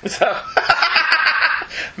 So,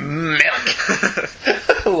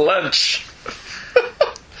 milk. Lunch.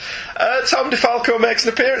 Tom DeFalco makes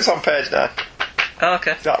an appearance on page 9. Oh,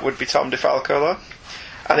 okay. That would be Tom DeFalco, though.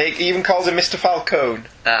 And he even calls him Mr. Falcone.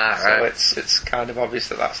 Right. So it's kind of obvious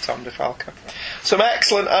that that's Tom DeFalco. Some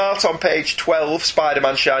excellent art on page 12.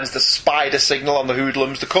 Spider-Man shines the spider signal on the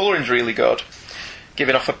hoodlums. The colouring's really good,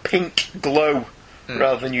 giving off a pink glow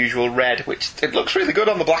rather than usual red, which it looks really good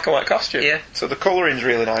on the black and white costume. Yeah. So the colouring's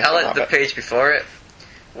really nice. I like the page before it,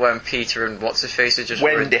 when Peter and what's-his-face are just...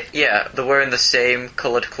 Wendy. They're wearing the same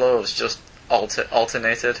coloured clothes, just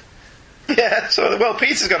alternated. Yeah, so, well,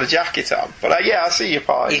 Peter's got a jacket on, but I see your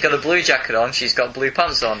point. He's got a blue jacket on, she's got blue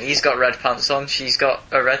pants on. He's got red pants on, she's got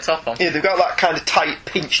a red top on. Yeah, they've got that kind of tight,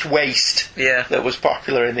 pinched waist that was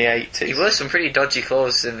popular in the 80s. He wears some pretty dodgy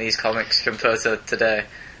clothes in these comics compared to today.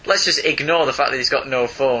 Let's just ignore the fact that he's got no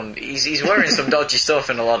phone. He's wearing some dodgy stuff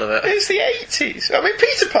in a lot of it. It's the 80s. I mean,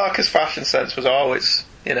 Peter Parker's fashion sense was always...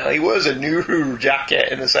 You know, he wears a Nuru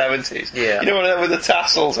jacket in the 70s. Yeah. You know, one of them with the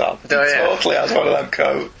tassels on. He totally has one of them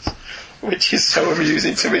coats. Which is so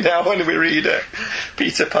amusing to me now when we read it.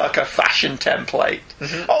 Peter Parker fashion template.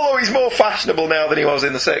 Mm-hmm. Although he's more fashionable now than he was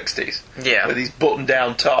in the 60s. Yeah. With his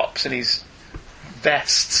button-down tops and his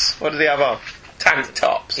vests. What did he have on? Tank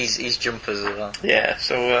tops. His jumpers as well. Yeah,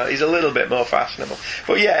 so he's a little bit more fashionable.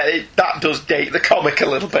 But yeah, that does date the comic a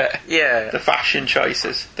little bit. Yeah. The fashion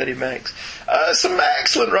choices that he makes. Some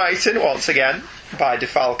excellent writing, once again, by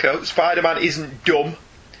DeFalco. Spider-Man isn't dumb.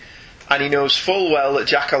 And he knows full well that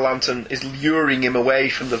Jack-o'-lantern is luring him away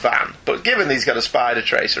from the van. But given that he's got a spider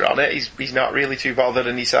tracer on it, he's not really too bothered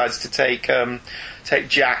and decides to take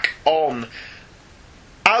Jack on.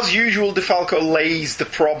 As usual, DeFalco lays the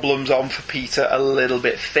problems on for Peter a little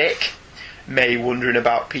bit thick. May wondering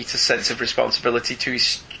about Peter's sense of responsibility to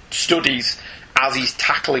his studies as he's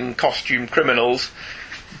tackling costume criminals.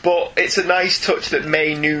 But it's a nice touch that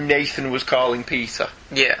May knew Nathan was calling Peter.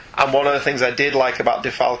 Yeah. And one of the things I did like about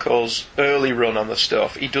DeFalco's early run on the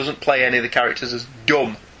stuff, he doesn't play any of the characters as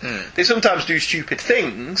dumb. They sometimes do stupid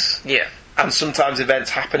things. Yeah. And sometimes events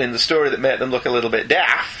happen in the story that make them look a little bit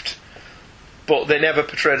daft. But they're never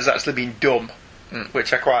portrayed as actually being dumb.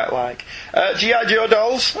 Which I quite like. G.I. Joe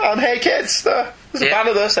dolls and Hey Kids. There's a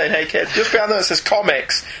banner there saying Hey Kids. Just behind there it says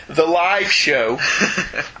Comics, the live show.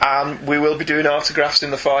 And we will be doing autographs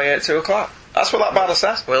in the foyer at 2 o'clock. That's what that banner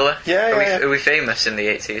says. Will we? Yeah. Are we famous in the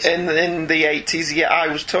 80s? In the 80s, yeah, I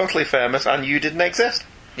was totally famous and you didn't exist.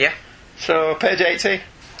 Yeah. So, page 80.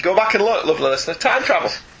 Go back and look, lovely listener. Time travel.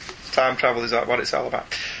 Time travel is what it's all about.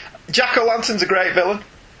 Jack-o'-lantern's a great villain.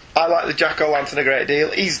 I like the Jack-o'-lantern a great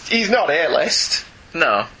deal. He's not A-list.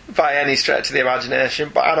 No. By any stretch of the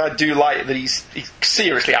imagination, and I do like that he's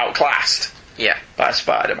seriously outclassed. Yeah. By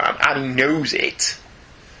Spider-Man, and he knows it.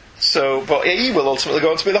 So, but he will ultimately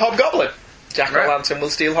go on to be the Hobgoblin. Jack-o'-lantern will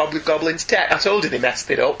steal Hobgoblin's tech. I told you they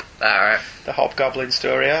messed it up. Alright. The Hobgoblin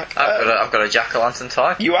story arc. I've got a Jack-o'-lantern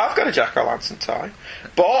toy. You have got a Jack-o'-lantern toy.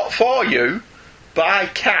 Bought for you by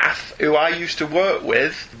Kath, who I used to work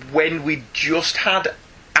with when we just had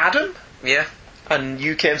Adam. Yeah. And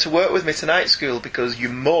you came to work with me to night school because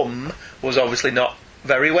your mum was obviously not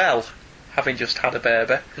very well, having just had a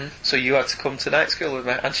baby. So you had to come to night school with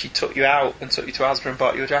me, and she took you out and took you to Asda and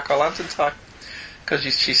bought you a Jack-o'-lantern toy. Because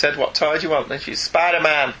she said, what toy do you want? And she's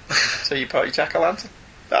Spider-Man. So you bought your Jack-o'-lantern.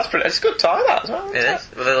 That's pretty. It's a good toy, that as well. It is,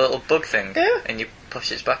 with a little bug thing. Yeah. And you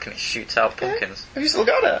push its back and it shoots out pumpkins. Have you still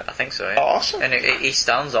got it? I think so, yeah. Awesome. And he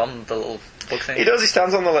stands on the little bug thing. He does, he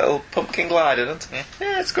stands on the little pumpkin glider, doesn't he?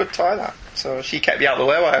 Yeah. It's a good toy, that. So she kept me out of the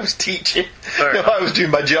way while I was teaching. Fair enough. I was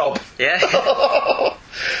doing my job. Yeah.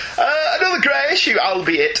 Another great issue,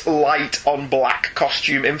 albeit light on black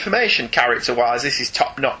costume information character-wise. This is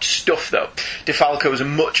top-notch stuff, though. DeFalco is a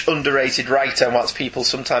much underrated writer, and whilst people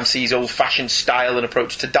sometimes see his old-fashioned style and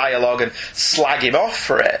approach to dialogue and slag him off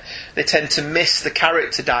for it, they tend to miss the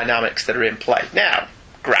character dynamics that are in play. Now,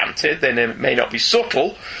 granted, they may not be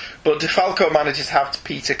subtle, but DeFalco manages to have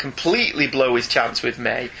Peter completely blow his chance with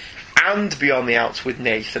May and be on the outs with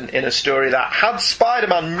Nathan in a story that, had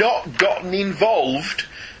Spider-Man not gotten involved,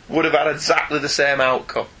 would have had exactly the same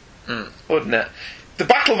outcome, wouldn't it? the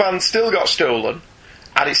battle van still got stolen,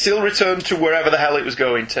 and it still returned to wherever the hell it was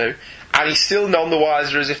going to, and he's still none the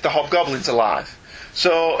wiser as if the Hobgoblin's alive.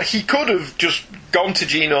 So he could have just gone to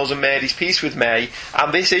Geno's and made his peace with May,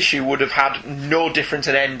 and this issue would have had no different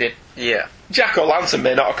an ending. Yeah. Jack-O-Lantern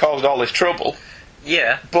may not have caused all this trouble.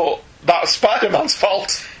 Yeah. But that's Spider-Man's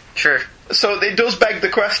fault. True. So it does beg the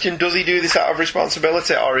question, does he do this out of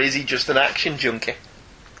responsibility, or is he just an action junkie?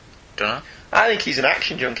 Dunno. I think he's an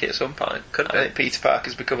action junkie at some point. Could be. I think Peter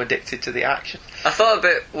Parker's become addicted to the action. I thought a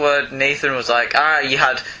bit where Nathan was like, you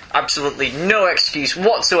had absolutely no excuse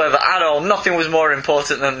whatsoever at all, nothing was more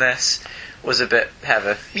important than this, was a bit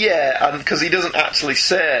heavy. Yeah, and because he doesn't actually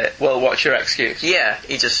say, well, what's your excuse? Yeah,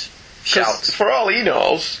 he just shouts. For all he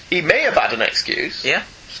knows, he may have had an excuse. Yeah.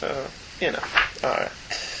 So, alright.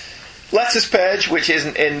 Letters page, which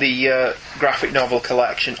isn't in the graphic novel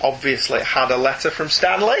collection, obviously had a letter from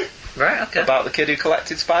Stan Lee. Right, okay. About the kid who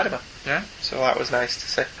collected Spider-Man. Yeah. So that was nice to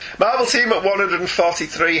see. Marvel Team Up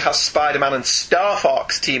 143 has Spider-Man and Star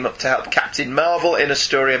Fox team up to help Captain Marvel in a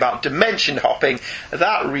story about dimension hopping.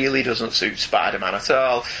 That really doesn't suit Spider-Man at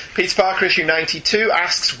all. Peter Parker issue 92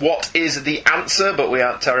 asks what is the answer, but we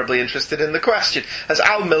aren't terribly interested in the question, as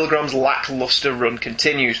Al Milgram's lacklustre run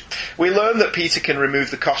continues. We learn that Peter can remove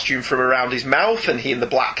the costume from around his mouth, and he and the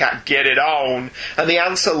Black Cat get it on, and the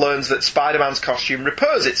answer learns that Spider-Man's costume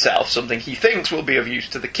repairs itself, something he thinks will be of use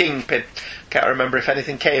to the Kingpin. Can't remember if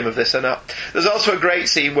anything came of this or not. There's also a great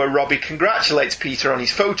scene where Robbie congratulates Peter on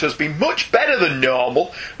his photos being much better than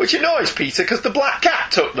normal, which annoys Peter because the Black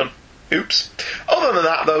Cat took them. Oops. Other than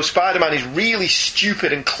that, though, Spider-Man is really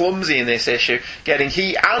stupid and clumsy in this issue, getting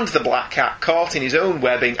he and the Black Cat caught in his own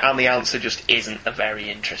webbing, and the answer just isn't a very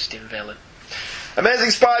interesting villain. Amazing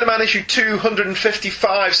Spider-Man issue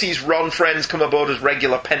 255 sees Ron Friends come aboard as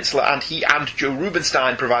regular penciler, and he and Joe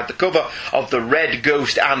Rubenstein provide the cover of the Red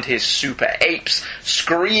Ghost and his super apes,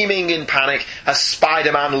 screaming in panic as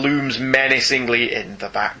Spider-Man looms menacingly in the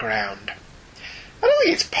background. I don't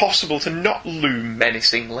think it's possible to not loom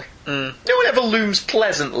menacingly. No one ever looms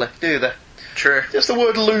pleasantly, do they? True. Just the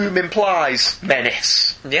word loom implies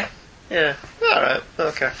menace. Yeah. Yeah, alright,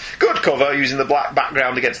 okay. Good cover, using the black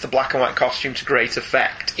background against the black and white costume to great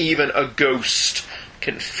effect. Even a ghost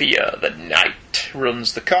can fear the night,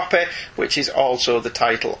 runs the copy, which is also the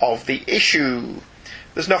title of the issue.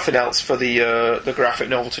 There's nothing else for the graphic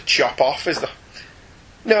novel to chop off, is there?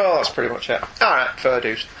 No, that's pretty much it. Alright, fair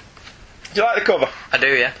dues. Do you like the cover? I do,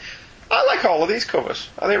 yeah. I like all of these covers.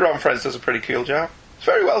 I think Ron Friends does a pretty cool job. It's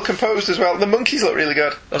very well composed as well. The monkeys look really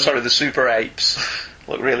good. Oh, sorry, the super apes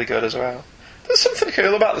look really good as well. There's something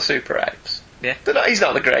cool about the super apes. Yeah. He's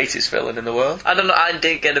not the greatest villain in the world. I don't know, I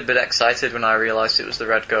did get a bit excited when I realised it was the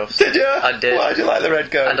Red Ghost. Did you? I did. Why do you like the Red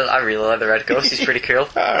Ghost? I really like the Red Ghost, he's pretty cool.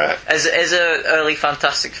 Alright. As a early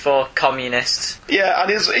Fantastic Four communist. Yeah, and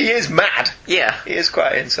he is mad. Yeah. He is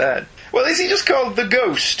quite insane. Well, is he just called the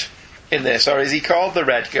Ghost in this, or is he called the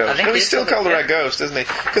Red Ghost? I think no, he's still called the Red Ghost, isn't he?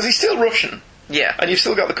 Because he's still Russian. Yeah. And you've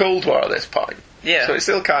still got the Cold War at this point. Yeah. So it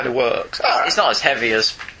still kind of works. It's not as heavy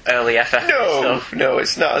as early FF stuff. No,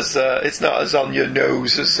 it's not as on your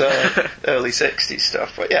nose as early 60s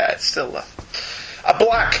stuff. But yeah, it's still there. A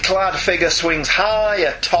black-clad figure swings high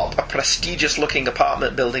atop a prestigious-looking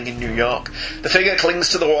apartment building in New York. The figure clings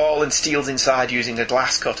to the wall and steals inside using a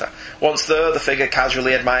glass cutter. Once there, the figure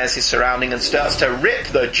casually admires his surrounding and starts to rip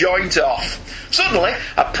the joint off. Suddenly,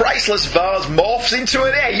 a priceless vase morphs into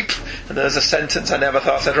an ape, and there's a sentence I never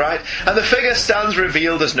thought I'd write, and the figure stands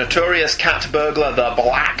revealed as notorious cat burglar the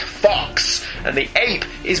Black Fox, and the ape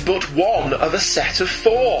is but one of a set of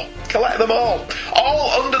 4. Collect them all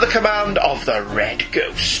under the command of the Red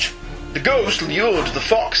Ghost. The Ghost lured the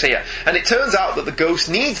Fox here, and it turns out that the Ghost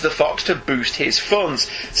needs the Fox to boost his funds.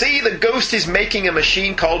 See, the Ghost is making a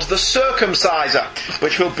machine called the Circumciser,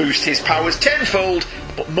 which will boost his powers tenfold,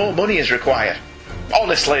 but more money is required.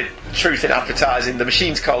 Honestly, truth in advertising, the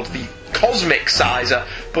machine's called the Cosmic Sizer,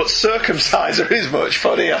 but Circumciser is much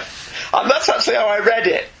funnier. And that's actually how I read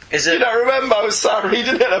it. Is it? You don't remember? I was sat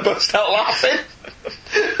reading it and I burst out laughing.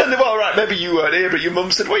 And well, right, maybe you weren't here, but your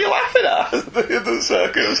mum said, "What are you laughing at?" The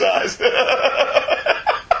Circumcised.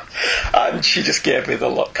 And she just gave me the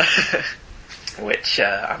look, which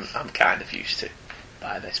I'm kind of used to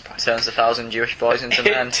by this point. Turns 1,000 Jewish boys into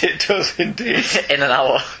men. It does indeed. In an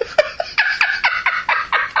hour.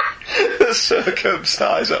 The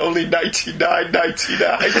Circumciser, only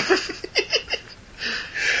 $99.99.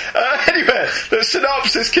 Anyway, the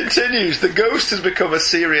synopsis continues. The Ghost has become a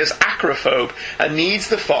serious acrophobe and needs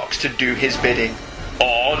the Fox to do his bidding.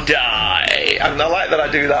 Or or die. And I like that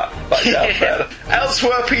I do that.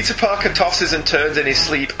 Elsewhere, Peter Parker tosses and turns in his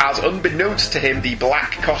sleep as, unbeknownst to him, the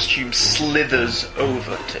black costume slithers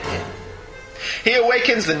over to him. He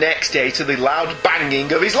awakens the next day to the loud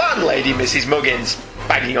banging of his landlady, Mrs. Muggins.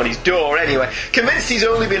 Banging on his door, anyway. Convinced he's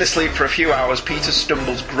only been asleep for a few hours, Peter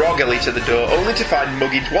stumbles groggily to the door, only to find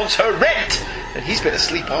Muggins wants her rent, and he's been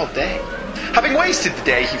asleep all day. Having wasted the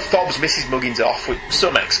day, he fobs Mrs. Muggins off with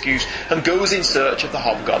some excuse and goes in search of the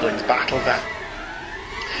Hobgoblin's battle van.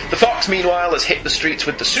 The Fox, meanwhile, has hit the streets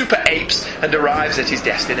with the super apes and arrives at his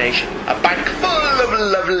destination, a bank full of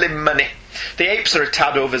lovely money. The apes are a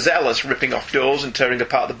tad overzealous, ripping off doors and tearing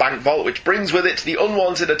apart the bank vault, which brings with it the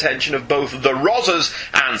unwanted attention of both the Rozzers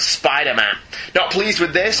and Spider-Man. Not pleased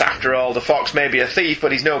with this, after all, the Fox may be a thief,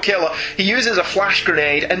 but he's no killer, he uses a flash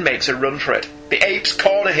grenade and makes a run for it. The apes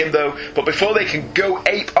corner him, though, but before they can go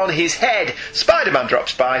ape on his head, Spider-Man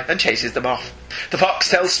drops by and chases them off. The Fox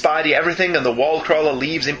tells Spidey everything, and the wall-crawler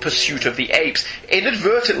leaves in pursuit of the apes,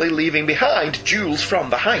 inadvertently leaving behind jewels from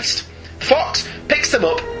the heist. The Fox picks them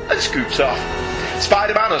up and scoots off.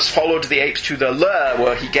 Spider-Man has followed the apes to their lair,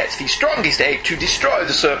 where he gets the strongest ape to destroy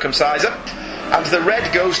the Circumciser, and the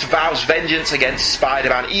Red Ghost vows vengeance against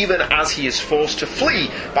Spider-Man even as he is forced to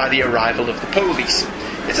flee by the arrival of the police.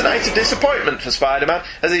 It's a night of disappointment for Spider-Man,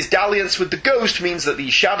 as his dalliance with the Ghost means that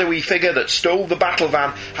the shadowy figure that stole the battle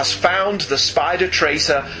van has found the Spider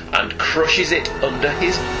Tracer and crushes it under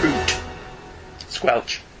his boot.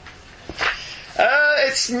 Squelch.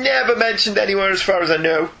 It's never mentioned anywhere as far as I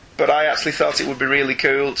know, but I actually thought it would be really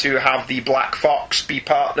cool to have the Black Fox be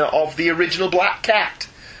partner of the original Black Cat,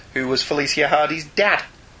 who was Felicia Hardy's dad.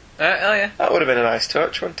 Oh yeah. That would have been a nice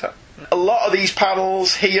touch, wouldn't it? A lot of these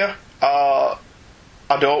panels here are,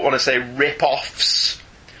 I don't want to say rip-offs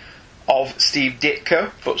of Steve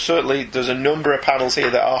Ditko, but certainly there's a number of panels here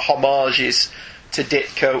that are homages to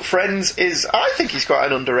Ditko. Friends is, I think he's quite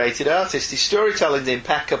an underrated artist. His storytelling's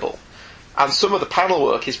impeccable, and some of the panel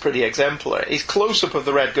work is pretty exemplary. His close-up of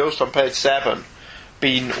the Red Ghost on page 7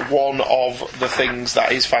 being one of the things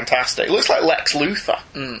that is fantastic. It looks like Lex Luthor,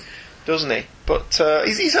 doesn't he? But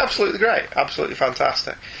he's absolutely great, absolutely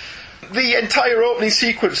fantastic. The entire opening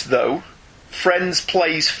sequence, though, Friends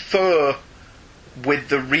plays fair with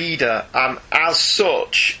the reader, and as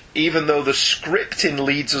such, even though the scripting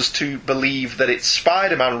leads us to believe that it's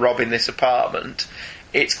Spider-Man robbing this apartment,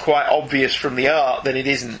 it's quite obvious from the art that it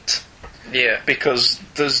isn't. Yeah. Because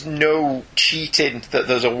there's no cheating that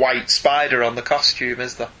there's a white spider on the costume,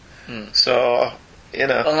 is there? So, you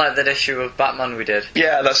know. Unlike that issue of Batman we did.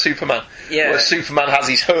 Yeah, that's Superman. Yeah. Where Superman has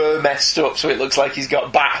his hair messed up so it looks like he's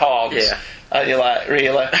got bat horns. Yeah. And you're like,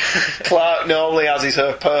 really? Clark normally has his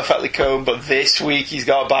hair perfectly combed, but this week he's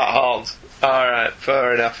got bat horns. Alright,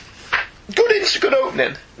 fair enough. Good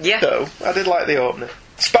opening. Yeah. Though, I did like the opening.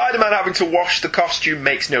 Spider-Man having to wash the costume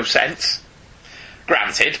makes no sense.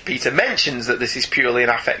 Granted, Peter mentions that this is purely an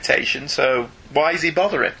affectation, so why is he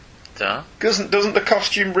bothering? Doesn't the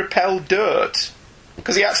costume repel dirt?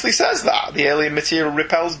 Because he actually says that. The alien material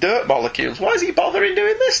repels dirt molecules. Why is he bothering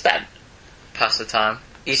doing this then? Pass the time.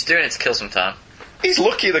 He's doing it to kill some time. He's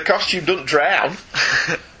lucky the costume doesn't drown.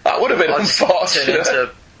 That would have been unfortunate. Turn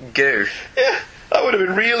into goo. Yeah, that would have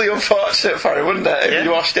been really unfortunate for him, wouldn't it? If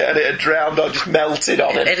you washed it and it had drowned or just melted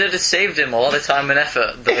on him. It would have saved him all the time and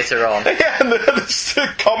effort later on. Yeah, and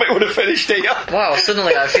the comic would have finished here. Wow,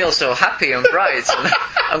 suddenly I feel so happy and bright, and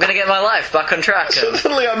I'm going to get my life back on track.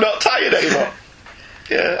 Suddenly I'm not tired anymore.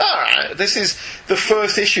 Yeah, alright. This is the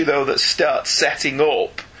first issue, though, that starts setting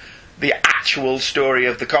up the actual story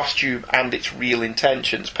of the costume and its real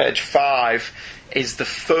intentions. Page 5 is the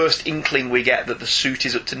first inkling we get that the suit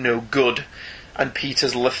is up to no good, and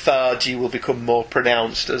Peter's lethargy will become more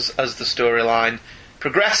pronounced as the storyline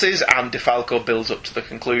progresses and DeFalco builds up to the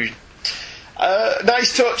conclusion.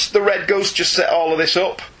 Nice touch, the Red Ghost just set all of this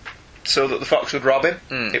up so that the Fox would rob him.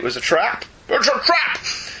 It was a trap. It's a trap!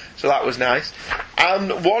 So that was nice.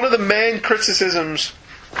 And one of the main criticisms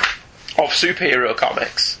of superhero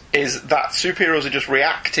comics is that superheroes are just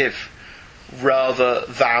reactive rather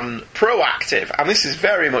than proactive, and this is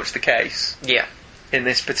very much the case. Yeah. In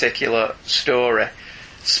this particular story,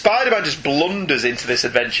 Spider-Man just blunders into this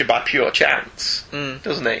adventure by pure chance,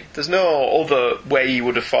 doesn't he? There's no other way he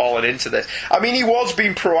would have fallen into this. I mean, he was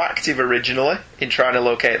being proactive originally in trying to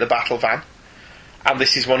locate the battle van, and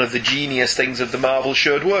this is one of the genius things of the Marvel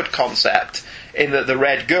Shared Word concept, in that the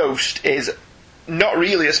Red Ghost is not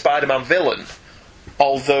really a Spider-Man villain,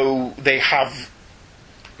 although they have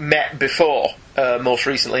met before most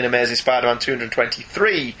recently in Amazing Spider-Man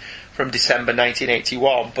 223 from December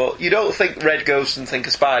 1981. But you don't think Red Ghost and think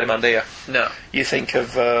of Spider-Man, do you? No. You think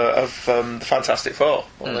of the Fantastic Four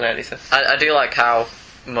more than anything. I do like how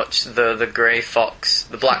much the grey fox,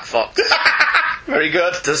 the black fox, very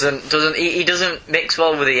good. He doesn't mix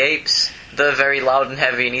well with the apes. They're very loud and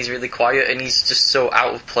heavy, and he's really quiet, and he's just so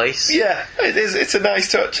out of place. Yeah, it is. It's a nice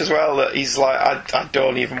touch as well that he's like, I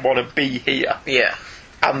don't even want to be here. Yeah.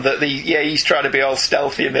 And that he's trying to be all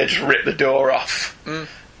stealthy and they just rip the door off.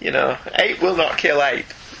 You know, ape will not kill ape,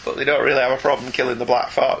 but they don't really have a problem killing the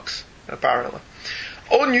black fox, apparently.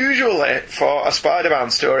 Unusually, for a Spider-Man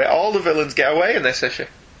story, all the villains get away in this issue.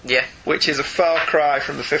 Yeah. Which is a far cry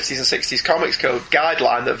from the 50s and 60s Comics Code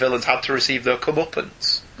guideline that villains had to receive their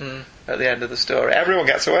comeuppance at the end of the story. Everyone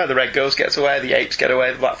gets away. The Red Ghost gets away, the apes get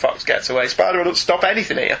away, the Black Fox gets away. Spider-Man doesn't stop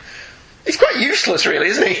anything here. He's quite useless, really,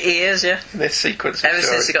 isn't he? He is, yeah. In this sequence. Ever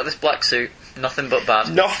since he got this black suit, nothing but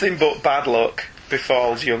bad. Nothing but bad luck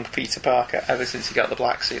befalls young Peter Parker ever since he got the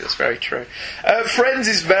black suit. That's very true. Friends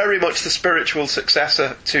is very much the spiritual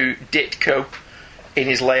successor to Ditko in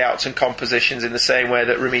his layouts and compositions, in the same way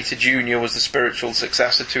that Romita Jr. was the spiritual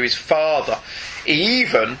successor to his father. He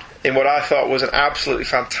even, in what I thought was an absolutely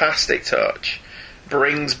fantastic touch,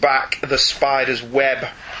 brings back the spider's web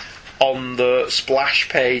on the splash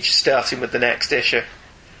page starting with the next issue.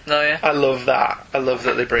 Oh, yeah. I love that. I love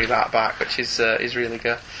that they bring that back, which is really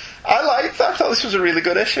good. I thought this was a really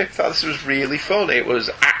good issue. I thought this was really fun. It was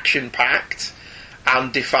action-packed,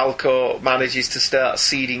 and DeFalco manages to start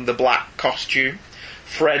seeding the black costume.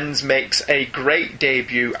 Friends makes a great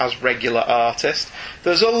debut as regular artist.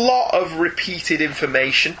 There's a lot of repeated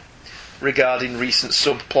information regarding recent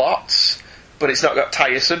subplots, but it's not got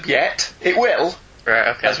tiresome yet. It will, right?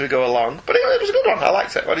 Okay. As we go along. But it was a good one. I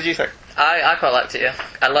liked it. What did you think? I quite liked it. Yeah,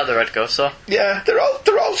 I like the Red Ghost. So yeah, they're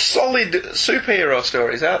all solid superhero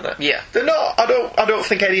stories, aren't they? Yeah, they're not. I don't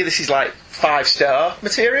think any of this is like 5-star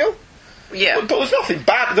material. Yeah, but there's nothing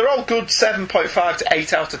bad. They're all good 7.5 to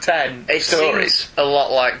 8 out of 10 it stories. Seems a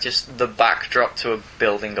lot like just the backdrop to a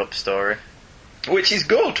building up story, which is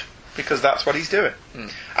good because that's what he's doing,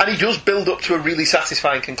 and he does build up to a really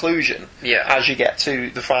satisfying conclusion. Yeah, as you get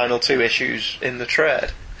to the final 2 issues in the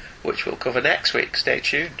trade, which we'll cover next week. Stay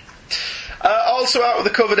tuned. Also out with the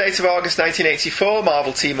cover date of August 1984,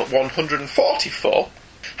 Marvel Team Up 144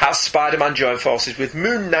 has Spider-Man join forces with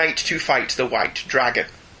Moon Knight to fight the White Dragon.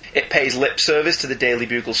 It pays lip service to the Daily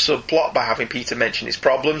Bugle subplot by having Peter mention his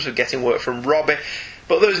problems with getting work from Robbie,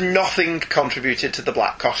 but there's nothing contributed to the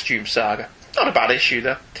Black Costume saga. Not a bad issue,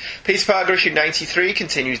 though. Peter Parker issue 93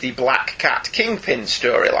 continues the Black Cat Kingpin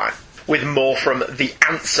storyline, with more from The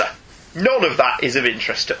Answer. None of that is of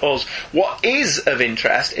interest to us. What is of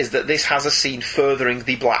interest is that this has a scene furthering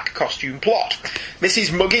the black costume plot.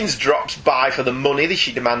 Mrs. Muggins drops by for the money that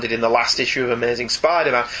she demanded in the last issue of Amazing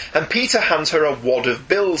Spider-Man, and Peter hands her a wad of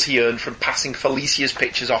bills he earned from passing Felicia's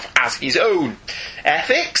pictures off as his own.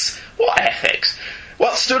 Ethics? What ethics?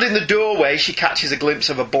 While stood in the doorway, she catches a glimpse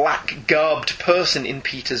of a black-garbed person in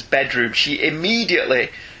Peter's bedroom. She immediately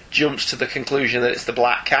jumps to the conclusion that it's the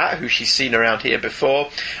Black Cat, who she's seen around here before,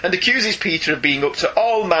 and accuses Peter of being up to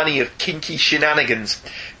all manner of kinky shenanigans.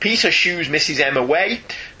 Peter shoos Mrs. M away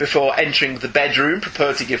before entering the bedroom,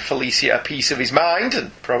 prepared to give Felicia a piece of his mind,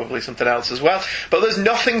 and probably something else as well, but there's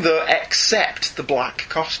nothing there except the black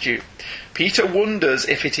costume. Peter wonders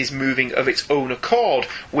if it is moving of its own accord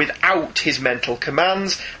without his mental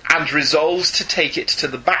commands, and resolves to take it to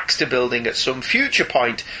the Baxter building at some future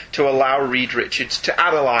point to allow Reed Richards to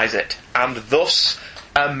analyse it, and thus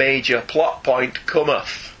a major plot point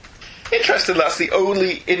cometh. Interesting, that's the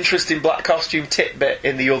only interesting black costume tidbit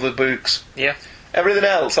in the other books. Yeah. Everything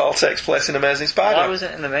else all takes place in Amazing Spider-Man. Why was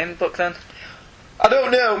it in the main book then? I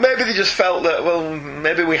don't know, maybe they just felt that, well,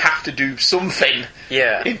 maybe we have to do something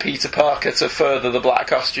in Peter Parker to further the black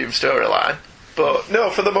costume storyline. But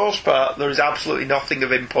no, for the most part, there is absolutely nothing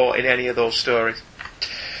of import in any of those stories.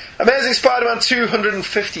 Amazing Spider-Man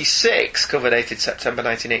 256, cover dated September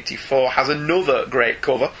 1984, has another great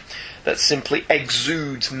cover that simply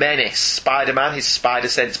exudes menace. Spider-Man, his spider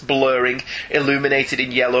sense blurring, illuminated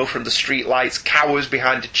in yellow from the street lights, cowers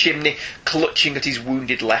behind a chimney, clutching at his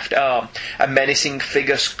wounded left arm. A menacing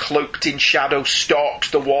figure cloaked in shadow stalks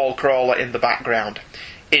the wall crawler in the background.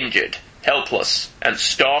 Injured, helpless, and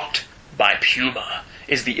stalked by Puma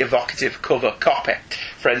is the evocative cover copy.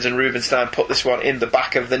 Friends and Rubenstein put this one in the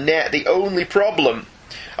back of the net. The only problem,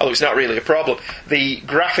 although it's not really a problem, the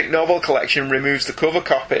graphic novel collection removes the cover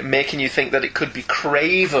copy, making you think that it could be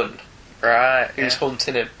Craven who's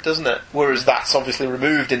hunting him, doesn't it? Whereas that's obviously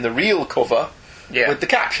removed in the real cover with the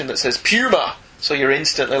caption that says Puma So you're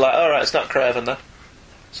instantly like, alright, it's not Craven then.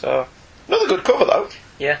 So, another good cover though.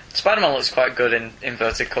 Yeah, Spider-Man looks quite good in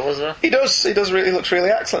inverted colours though. He does really, looks really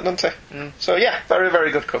excellent, doesn't he? So yeah, very,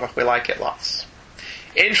 very good cover. We like it lots.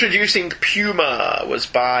 Introducing Puma was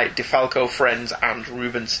by DeFalco Friends and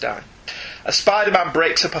Rubenstein. As Spider-Man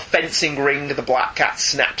breaks up a fencing ring, the Black Cat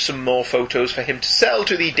snaps some more photos for him to sell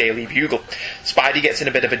to the Daily Bugle. Spidey gets in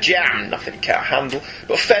a bit of a jam, nothing he can't handle,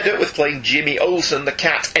 but fed up with playing Jimmy Olsen, the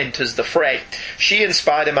Cat enters the fray. She and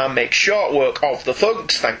Spider-Man make short work of the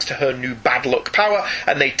thugs thanks to her new bad luck power,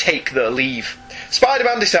 and they take their leave.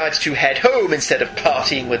 Spider-Man decides to head home instead of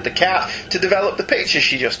partying with the Cat to develop the pictures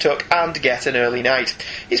she just took and get an early night.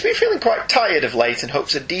 He's been feeling quite tired of late and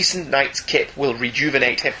hopes a decent night's kip will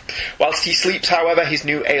rejuvenate him. Whilst he sleeps, however, his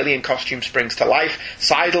new alien costume springs to life,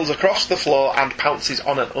 sidles across the floor and pounces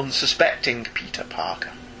on an unsuspecting Peter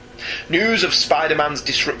Parker. News of Spider-Man's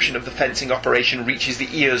disruption of the fencing operation reaches the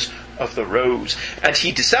ears of the Rose, and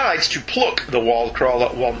he decides to pluck the wall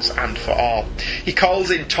crawler once and for all. He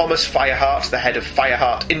calls in Thomas Fireheart, the head of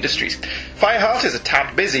Fireheart Industries. Fireheart is a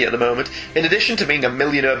tad busy at the moment. In addition to being a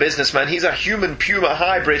millionaire businessman, he's a human-puma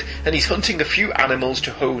hybrid, and he's hunting a few animals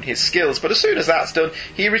to hone his skills, but as soon as that's done,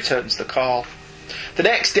 he returns the call. The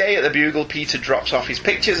next day at the Bugle, Peter drops off his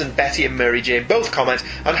pictures and Betty and Mary Jane both comment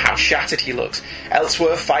on how shattered he looks.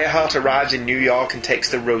 Elsewhere, Fireheart arrives in New York and takes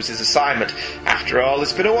the Rose's assignment. After all,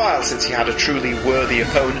 it's been a while since he had a truly worthy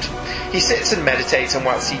opponent. He sits and meditates, and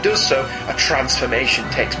whilst he does so, a transformation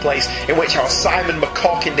takes place, in which our Simon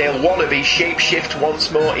McCorkindale wannabe shape-shift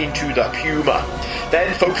once more into the Puma.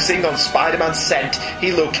 Then, focusing on Spider-Man's scent,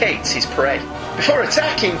 he locates his prey. Before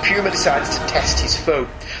attacking, Puma decides to test his foe.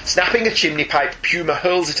 Snapping a chimney pipe, Puma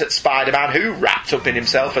hurls it at Spider-Man, who, wrapped up in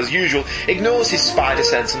himself as usual, ignores his spider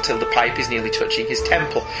sense until the pipe is nearly touching his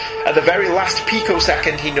temple. At the very last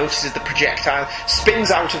picosecond, he notices the projectile,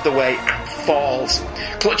 spins out of the way, and falls.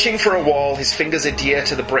 Clutching for a wall, his fingers adhere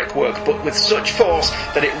to the brickwork, but with such force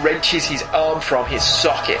that it wrenches his arm from his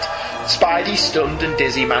socket. Spidey, stunned and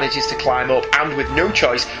dizzy, manages to climb up and, with no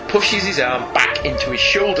choice, pushes his arm back into his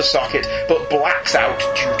shoulder socket, but blacks out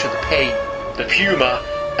due to the pain. The Puma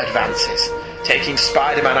advances. Taking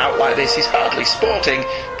Spider-Man out like this is hardly sporting,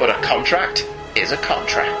 but a contract is a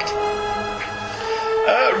contract.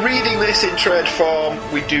 Reading this in trade form,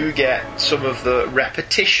 we do get some of the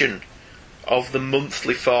repetition of the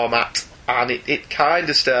monthly format, and it kind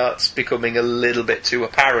of starts becoming a little bit too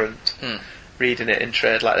apparent. Reading it in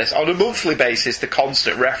trade like this. On a monthly basis, the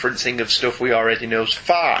constant referencing of stuff we already know is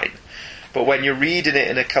fine. But when you're reading it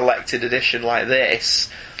in a collected edition like this,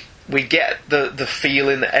 we get the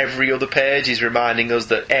feeling that every other page is reminding us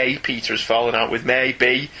that A, Peter has fallen out with May,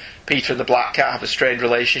 B, Peter and the Black Cat have a strained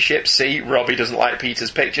relationship, C, Robbie doesn't like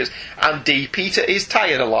Peter's pictures, and D, Peter is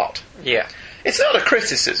tired a lot. Yeah. It's not a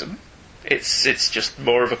criticism. It's just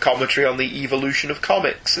more of a commentary on the evolution of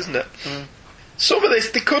comics, isn't it? Some of this,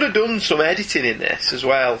 they could have done some editing in this as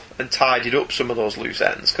well and tidied up some of those loose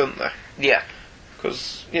ends, couldn't they? Yeah.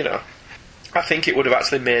 Because, I think it would have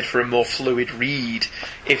actually made for a more fluid read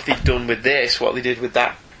if they'd done with this what they did with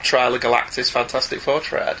that Trial of Galactus Fantastic Four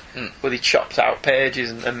trade, where they chopped out pages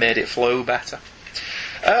and made it flow better.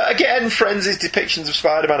 Again, Friends' depictions of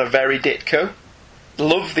Spider-Man are very Ditko.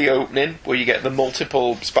 Love the opening where you get the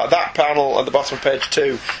multiple that panel at the bottom of page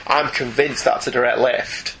 2. I'm convinced that's a direct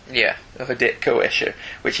lift of a Ditko issue,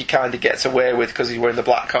 which he kind of gets away with because he's wearing the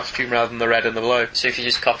black costume rather than the red and the blue. So if you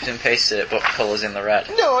just copied and pasted it but colours in the red?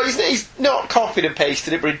 No, he's not copied and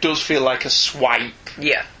pasted it, but it does feel like a swipe.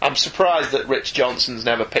 Yeah. I'm surprised that Rich Johnson's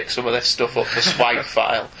never picked some of this stuff up for swipe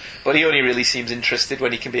file, but he only really seems interested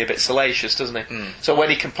when he can be a bit salacious, doesn't he? So when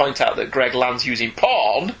he can point out that Greg Land's using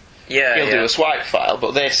porn, he'll do a swipe file,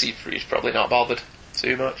 but this he's probably not bothered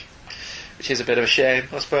too much, which is a bit of a shame,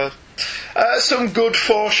 I suppose. Some good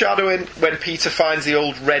foreshadowing when Peter finds the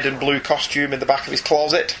old red and blue costume in the back of his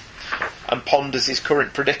closet and ponders his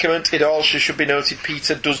current predicament. It also should be noted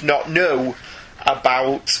Peter does not know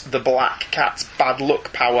about the Black Cat's bad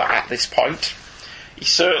luck power at this point. He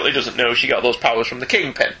certainly doesn't know she got those powers from the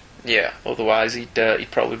Kingpin. Yeah. Otherwise he'd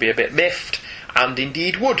probably be a bit miffed. And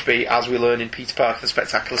indeed would be, as we learn in Peter Parker, The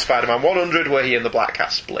Spectacular Spider-Man 100, where he and the Black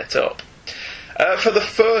Cat split up. For the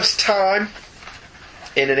first time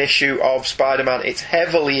in an issue of Spider-Man, it's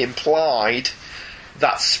heavily implied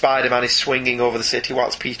that Spider-Man is swinging over the city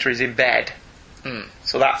whilst Peter is in bed.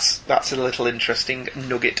 So that's a little interesting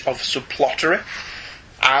nugget of subplottery.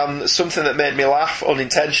 And something that made me laugh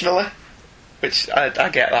unintentionally, which I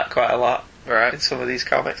get that quite a lot in some of these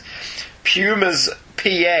comics. Puma's PA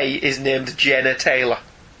is named Jenna Taylor.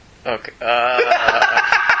 Okay.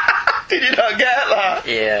 Did you not get that?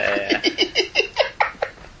 Yeah.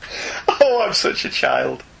 Oh, I'm such a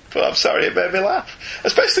child. But I'm sorry, it made me laugh.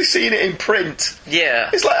 Especially seeing it in print. Yeah.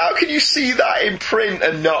 It's like, how can you see that in print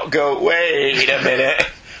and not go, wait a minute,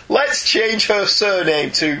 let's change her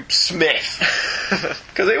surname to Smith.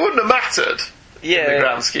 Because it wouldn't have mattered in the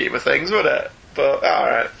grand scheme of things, would it? But,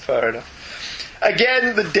 alright, fair enough.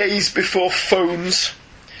 Again, the days before phones,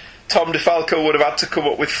 Tom DeFalco would have had to come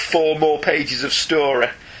up with 4 more pages of story,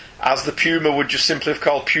 as the Puma would just simply have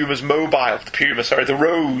called Puma's mobile. The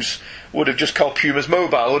Rose would have just called Puma's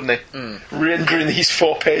mobile, wouldn't he? Rendering these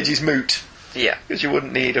 4 pages moot. Yeah. Because you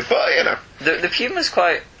wouldn't need it, but, you know. The Puma's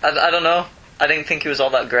quite... I don't know. I didn't think he was all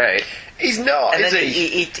that great. He's not, and is then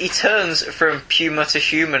he? He turns from Puma to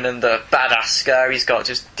human, and the badass scar he's got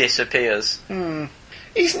just disappears.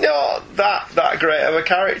 He's not that great of a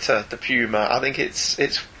character, the Puma. I think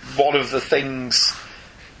it's one of the things...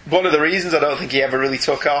 One of the reasons I don't think he ever really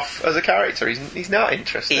took off as a character. He's not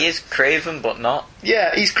interesting. He is craven, but not.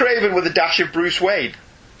 Yeah, he's craven with a dash of Bruce Wayne.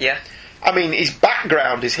 Yeah. I mean, his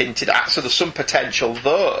background is hinted at, so there's some potential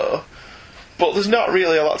there. But there's not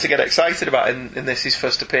really a lot to get excited about in this, his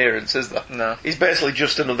first appearance, is there? No. He's basically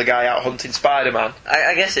just another guy out hunting Spider-Man.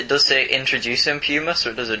 I guess it does say introducing Puma, so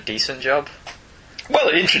it does a decent job. Well,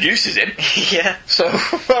 it introduces him. Yeah. So,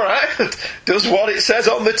 alright. Does what it says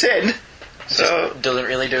on the tin. So doesn't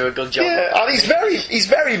really do a good job. Yeah, and he's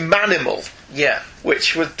very Manimal. Yeah.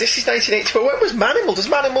 Which was... This is 1984. When was Manimal? Does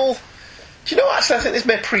Manimal... Do you know, actually, I think this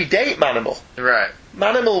may predate Manimal. Right.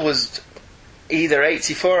 Manimal was either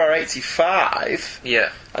 84 or 85.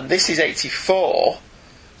 Yeah. And this is 84.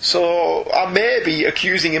 So I may be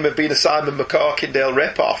accusing him of being a Simon McCorkindale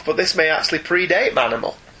rip-off, but this may actually predate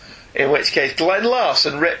Manimal. In which case, Glenn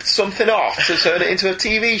Larson ripped something off to turn it into a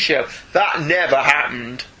TV show. That never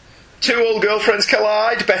happened. 2 old girlfriends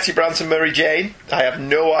collide, Betty Brant and Mary Jane. I have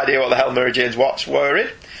no idea what the hell Mary Jane's watch wearing.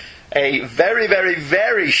 A very, very,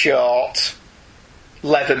 very short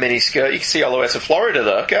leather miniskirt. You can see all the way to Florida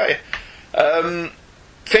though, can't you?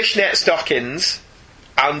 Fishnet stockings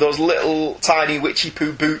and those little tiny witchy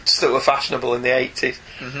poo boots that were fashionable in the 80s.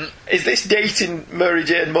 Mm-hmm. Is this dating Mary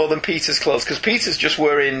Jane more than Peter's clothes? Because Peter's just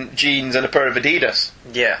wearing jeans and a pair of Adidas.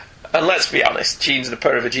 Yeah. And let's be honest, jeans and a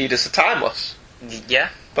pair of Adidas are timeless. Yeah.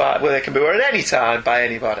 But where they can be worn any time by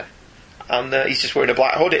anybody. And he's just wearing a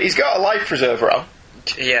black hoodie. He's got a life preserver on.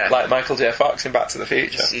 Yeah. Like Michael J. Fox in Back to the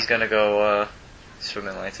Future. He's going to go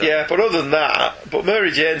swimming later. Yeah, but other than that, but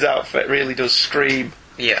Mary Jane's outfit really does scream.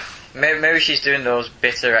 Yeah. Maybe she's doing those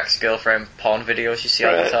bitter ex-girlfriend porn videos you see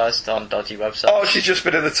advertised on dodgy websites. Oh, she's just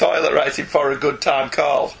been in the toilet writing for a good time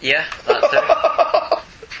call. Yeah, that too.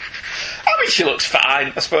 I mean, she looks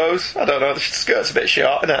fine, I suppose. I don't know, the skirt's a bit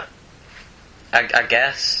short, isn't it? I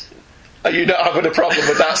guess. Are you not having a problem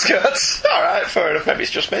with that skirt? Alright, fair enough. Maybe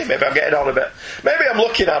it's just me. Maybe I'm getting on a bit. Maybe I'm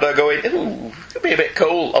looking at her going, ooh, it'll be a bit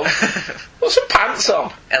cool. Put some pants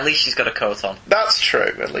on. At least she's got a coat on. That's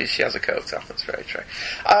true. At least she has a coat on. That's very true.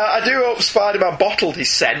 I do hope Spider-Man bottled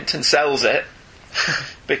his scent and sells it.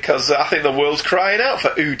 Because I think the world's crying out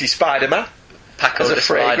for Oody Spider-Man. Paco as a the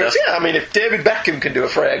fragrance. Spider. Yeah, I mean, if David Beckham can do a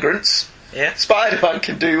fragrance, yeah, Spider-Man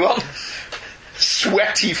can do one.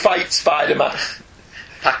 Sweaty fight Spider-Man.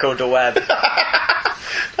 Paco the Web.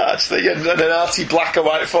 Actually, and an arty black and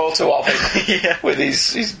white photo of him. Yeah. With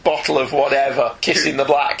his bottle of whatever, kissing the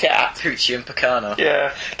black cat. Hoochie and Picano.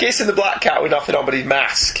 Yeah. Kissing the black cat with nothing on but his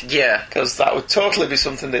mask. Yeah. Because that would totally be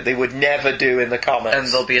something that they would never do in the comics. And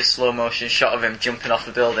there'll be a slow motion shot of him jumping off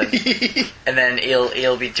a building. And then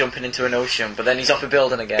he'll be jumping into an ocean, but then he's off a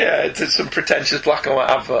building again. Yeah, it's some pretentious black and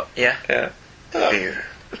white advert. Yeah. Yeah. Fear,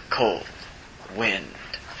 cold, wind,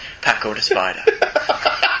 Paco the Spider.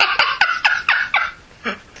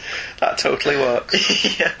 That totally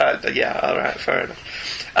works. Yeah. Yeah, alright, fair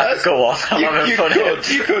enough. Go on, I'm having fun here.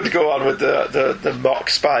 You could go on with the mock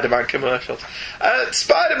Spider-Man commercials.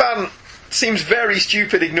 Spider-Man seems very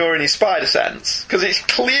stupid ignoring his spider sense, because it's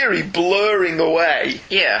clearly blurring away.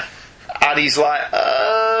 Yeah. And he's like,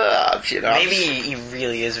 you know... Maybe he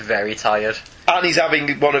really is very tired. And he's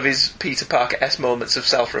having one of his Peter Parker-esque moments of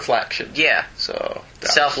self-reflection. Yeah. So...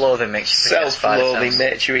 Self-loathing makes you forget Self-loathing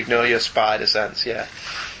makes you ignore your spider sense, yeah.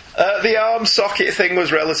 The arm socket thing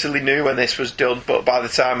was relatively new when this was done, but by the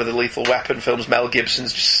time of the Lethal Weapon films, Mel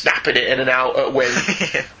Gibson's just snapping it in and out at will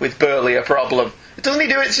with barely a problem. Doesn't he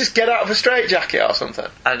do it to just get out of a straitjacket or something?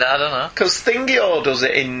 I don't know. Because Thingio does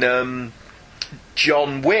it in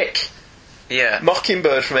John Wick. Yeah.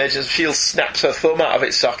 Mockingbird from Agents of S.H.I.E.L.D. snaps her thumb out of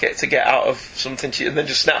its socket to get out of something, and then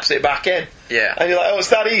just snaps it back in. Yeah. And you're like, oh, it's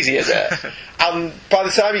that easy, is it? And by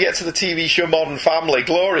the time you get to the TV show Modern Family,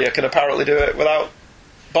 Gloria can apparently do it without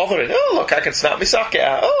bothering. Oh, look, I can snap my socket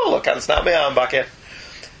out. Oh, look, I can snap my arm back in.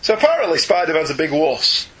 So apparently Spider-Man's a big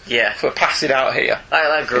wuss. Yeah. for passing out here.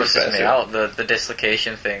 That grosses me out, the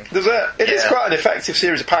dislocation thing. It is quite an effective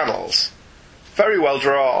series of panels. Very well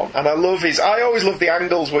drawn, and I always love the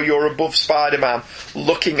angles where you're above Spider-Man,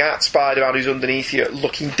 looking at Spider-Man who's underneath you,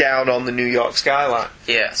 looking down on the New York skyline.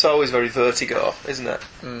 Yeah. It's always very Vertigo, isn't it?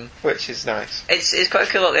 Mm. Which is nice. It's quite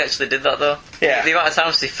cool that they actually did that, though. Yeah. The amount of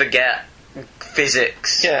times they forget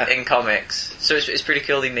physics in comics, so it's pretty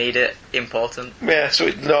cool they made it important. Yeah, so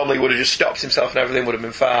it normally would have just stopped himself and everything would have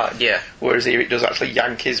been fine. Yeah. Whereas here it does actually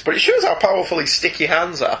yank his... But it shows how powerful his sticky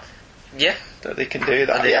hands are. Yeah. That they can do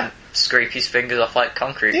that, and they scrape his fingers off like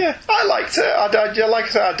concrete. Yeah, I liked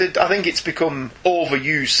it. I think it's become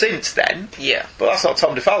overused since then. Yeah. But that's not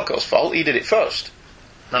Tom DeFalco's fault. He did it first.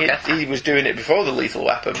 Okay. He was doing it before the Lethal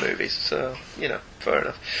Weapon movies, so, fair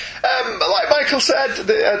enough. Like Michael said,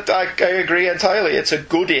 I agree entirely. It's a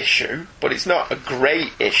good issue, but it's not a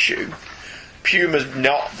great issue. Puma's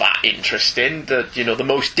not that interesting. The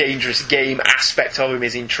most dangerous game aspect of him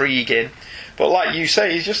is intriguing. But like you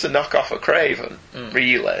say, he's just a knockoff of Craven,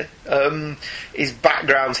 really. His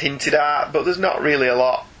background's hinted at, but there's not really a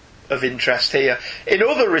lot of interest here. In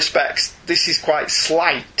other respects, this is quite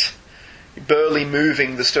slight, barely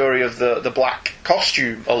moving the story of the black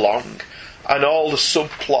costume along, and all the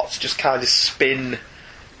subplots just kind of spin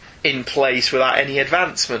in place without any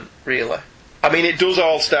advancement, really. I mean, it does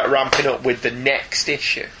all start ramping up with the next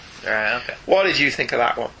issue. Right, okay. What did you think of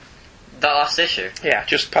that one? That last issue? Yeah,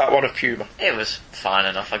 just part one of Puma. It was fine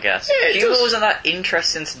enough, I guess. Yeah, Puma wasn't that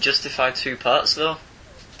interesting to justify 2 parts, though.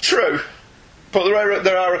 True. But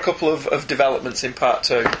there are a couple of developments in part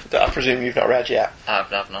 2 that I presume you've not read yet.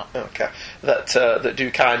 I've not. Okay. That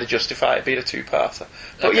do kind of justify it being a 2-parter.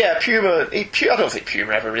 But yeah, Puma... I don't think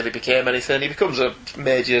Puma ever really became anything. He becomes a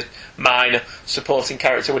major, minor supporting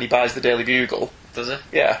character when he buys the Daily Bugle. Does it?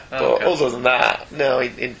 Yeah, but other than that, no,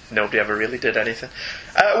 nobody ever really did anything.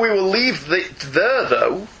 We will leave there,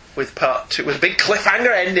 though, with part 2, with a big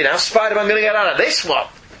cliffhanger ending. How's Spider-Man going to get out of this one?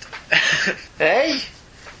 Hey?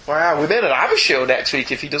 Wow, we may not have a show next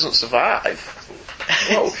week if he doesn't survive.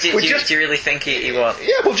 Well, do you really think he won't?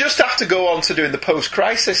 Yeah, we'll just have to go on to doing the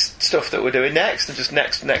post-crisis stuff that we're doing next, and just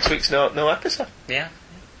next week's no episode. Yeah.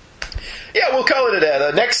 Yeah, we'll call it a day,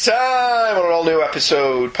 then. Next time on an all-new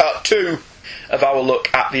episode, part 2 of our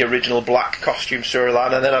look at the original black costume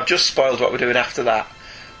storyline, and then I've just spoiled what we're doing after that.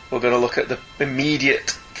 We're going to look at the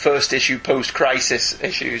immediate first issue post-crisis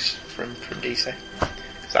issues from DC. So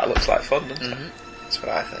that looks like fun, doesn't it? That's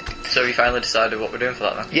what I think. So have you finally decided what we're doing for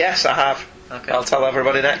that then? Yes, I have. Okay. I'll tell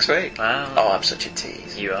everybody next week. Wow. Oh, I'm such a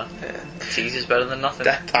tease. You are. Yeah. Tease is better than nothing.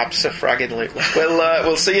 Abso-fraggedly.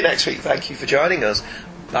 We'll see you next week. Thank you for joining us.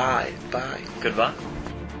 Bye. Goodbye.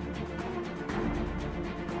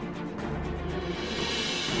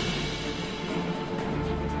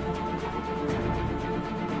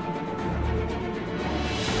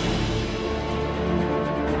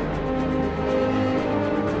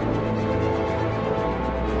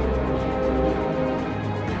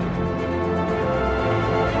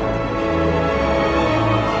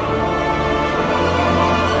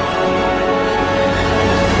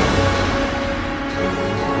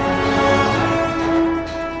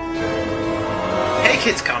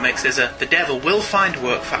 is a The Devil Will Find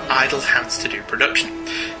Work for Idle Hands to Do production.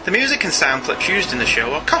 The music and sound clips used in the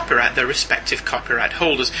show are copyright their respective copyright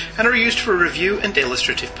holders and are used for review and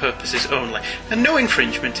illustrative purposes only, and no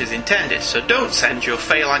infringement is intended, so don't send your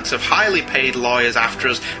phalanx of highly paid lawyers after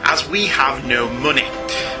us, as we have no money.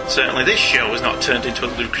 Certainly this show has not turned into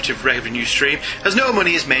a lucrative revenue stream, as no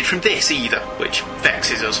money is made from this either, which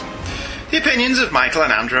vexes us. The opinions of Michael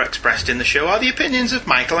and Andrew expressed in the show are the opinions of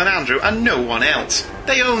Michael and Andrew and no one else.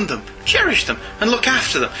 They own them, cherish them, and look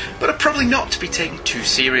after them, but are probably not to be taken too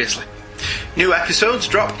seriously. New episodes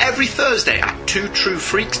drop every Thursday at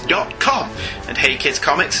twotruefreaks.com, and Hey Kids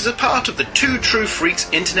Comics is a part of the Two True Freaks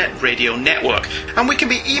internet radio network, and we can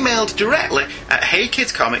be emailed directly at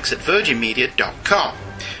heykidscomics@virginmedia.com.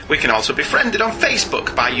 We can also be friended on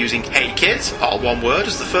Facebook by using Hey Kids, all one word,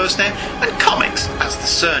 as the first name, and Comics as the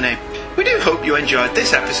surname. We do hope you enjoyed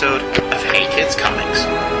this episode of Hey Kids Comics.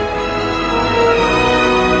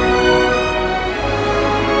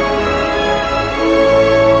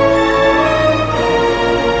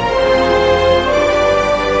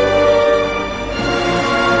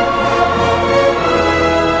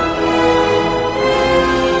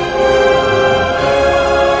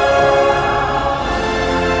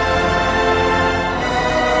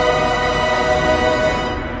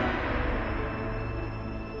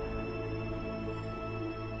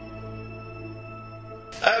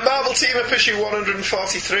 Marvel Team Up issue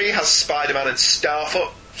 143 has Spider-Man and Star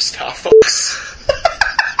Fox.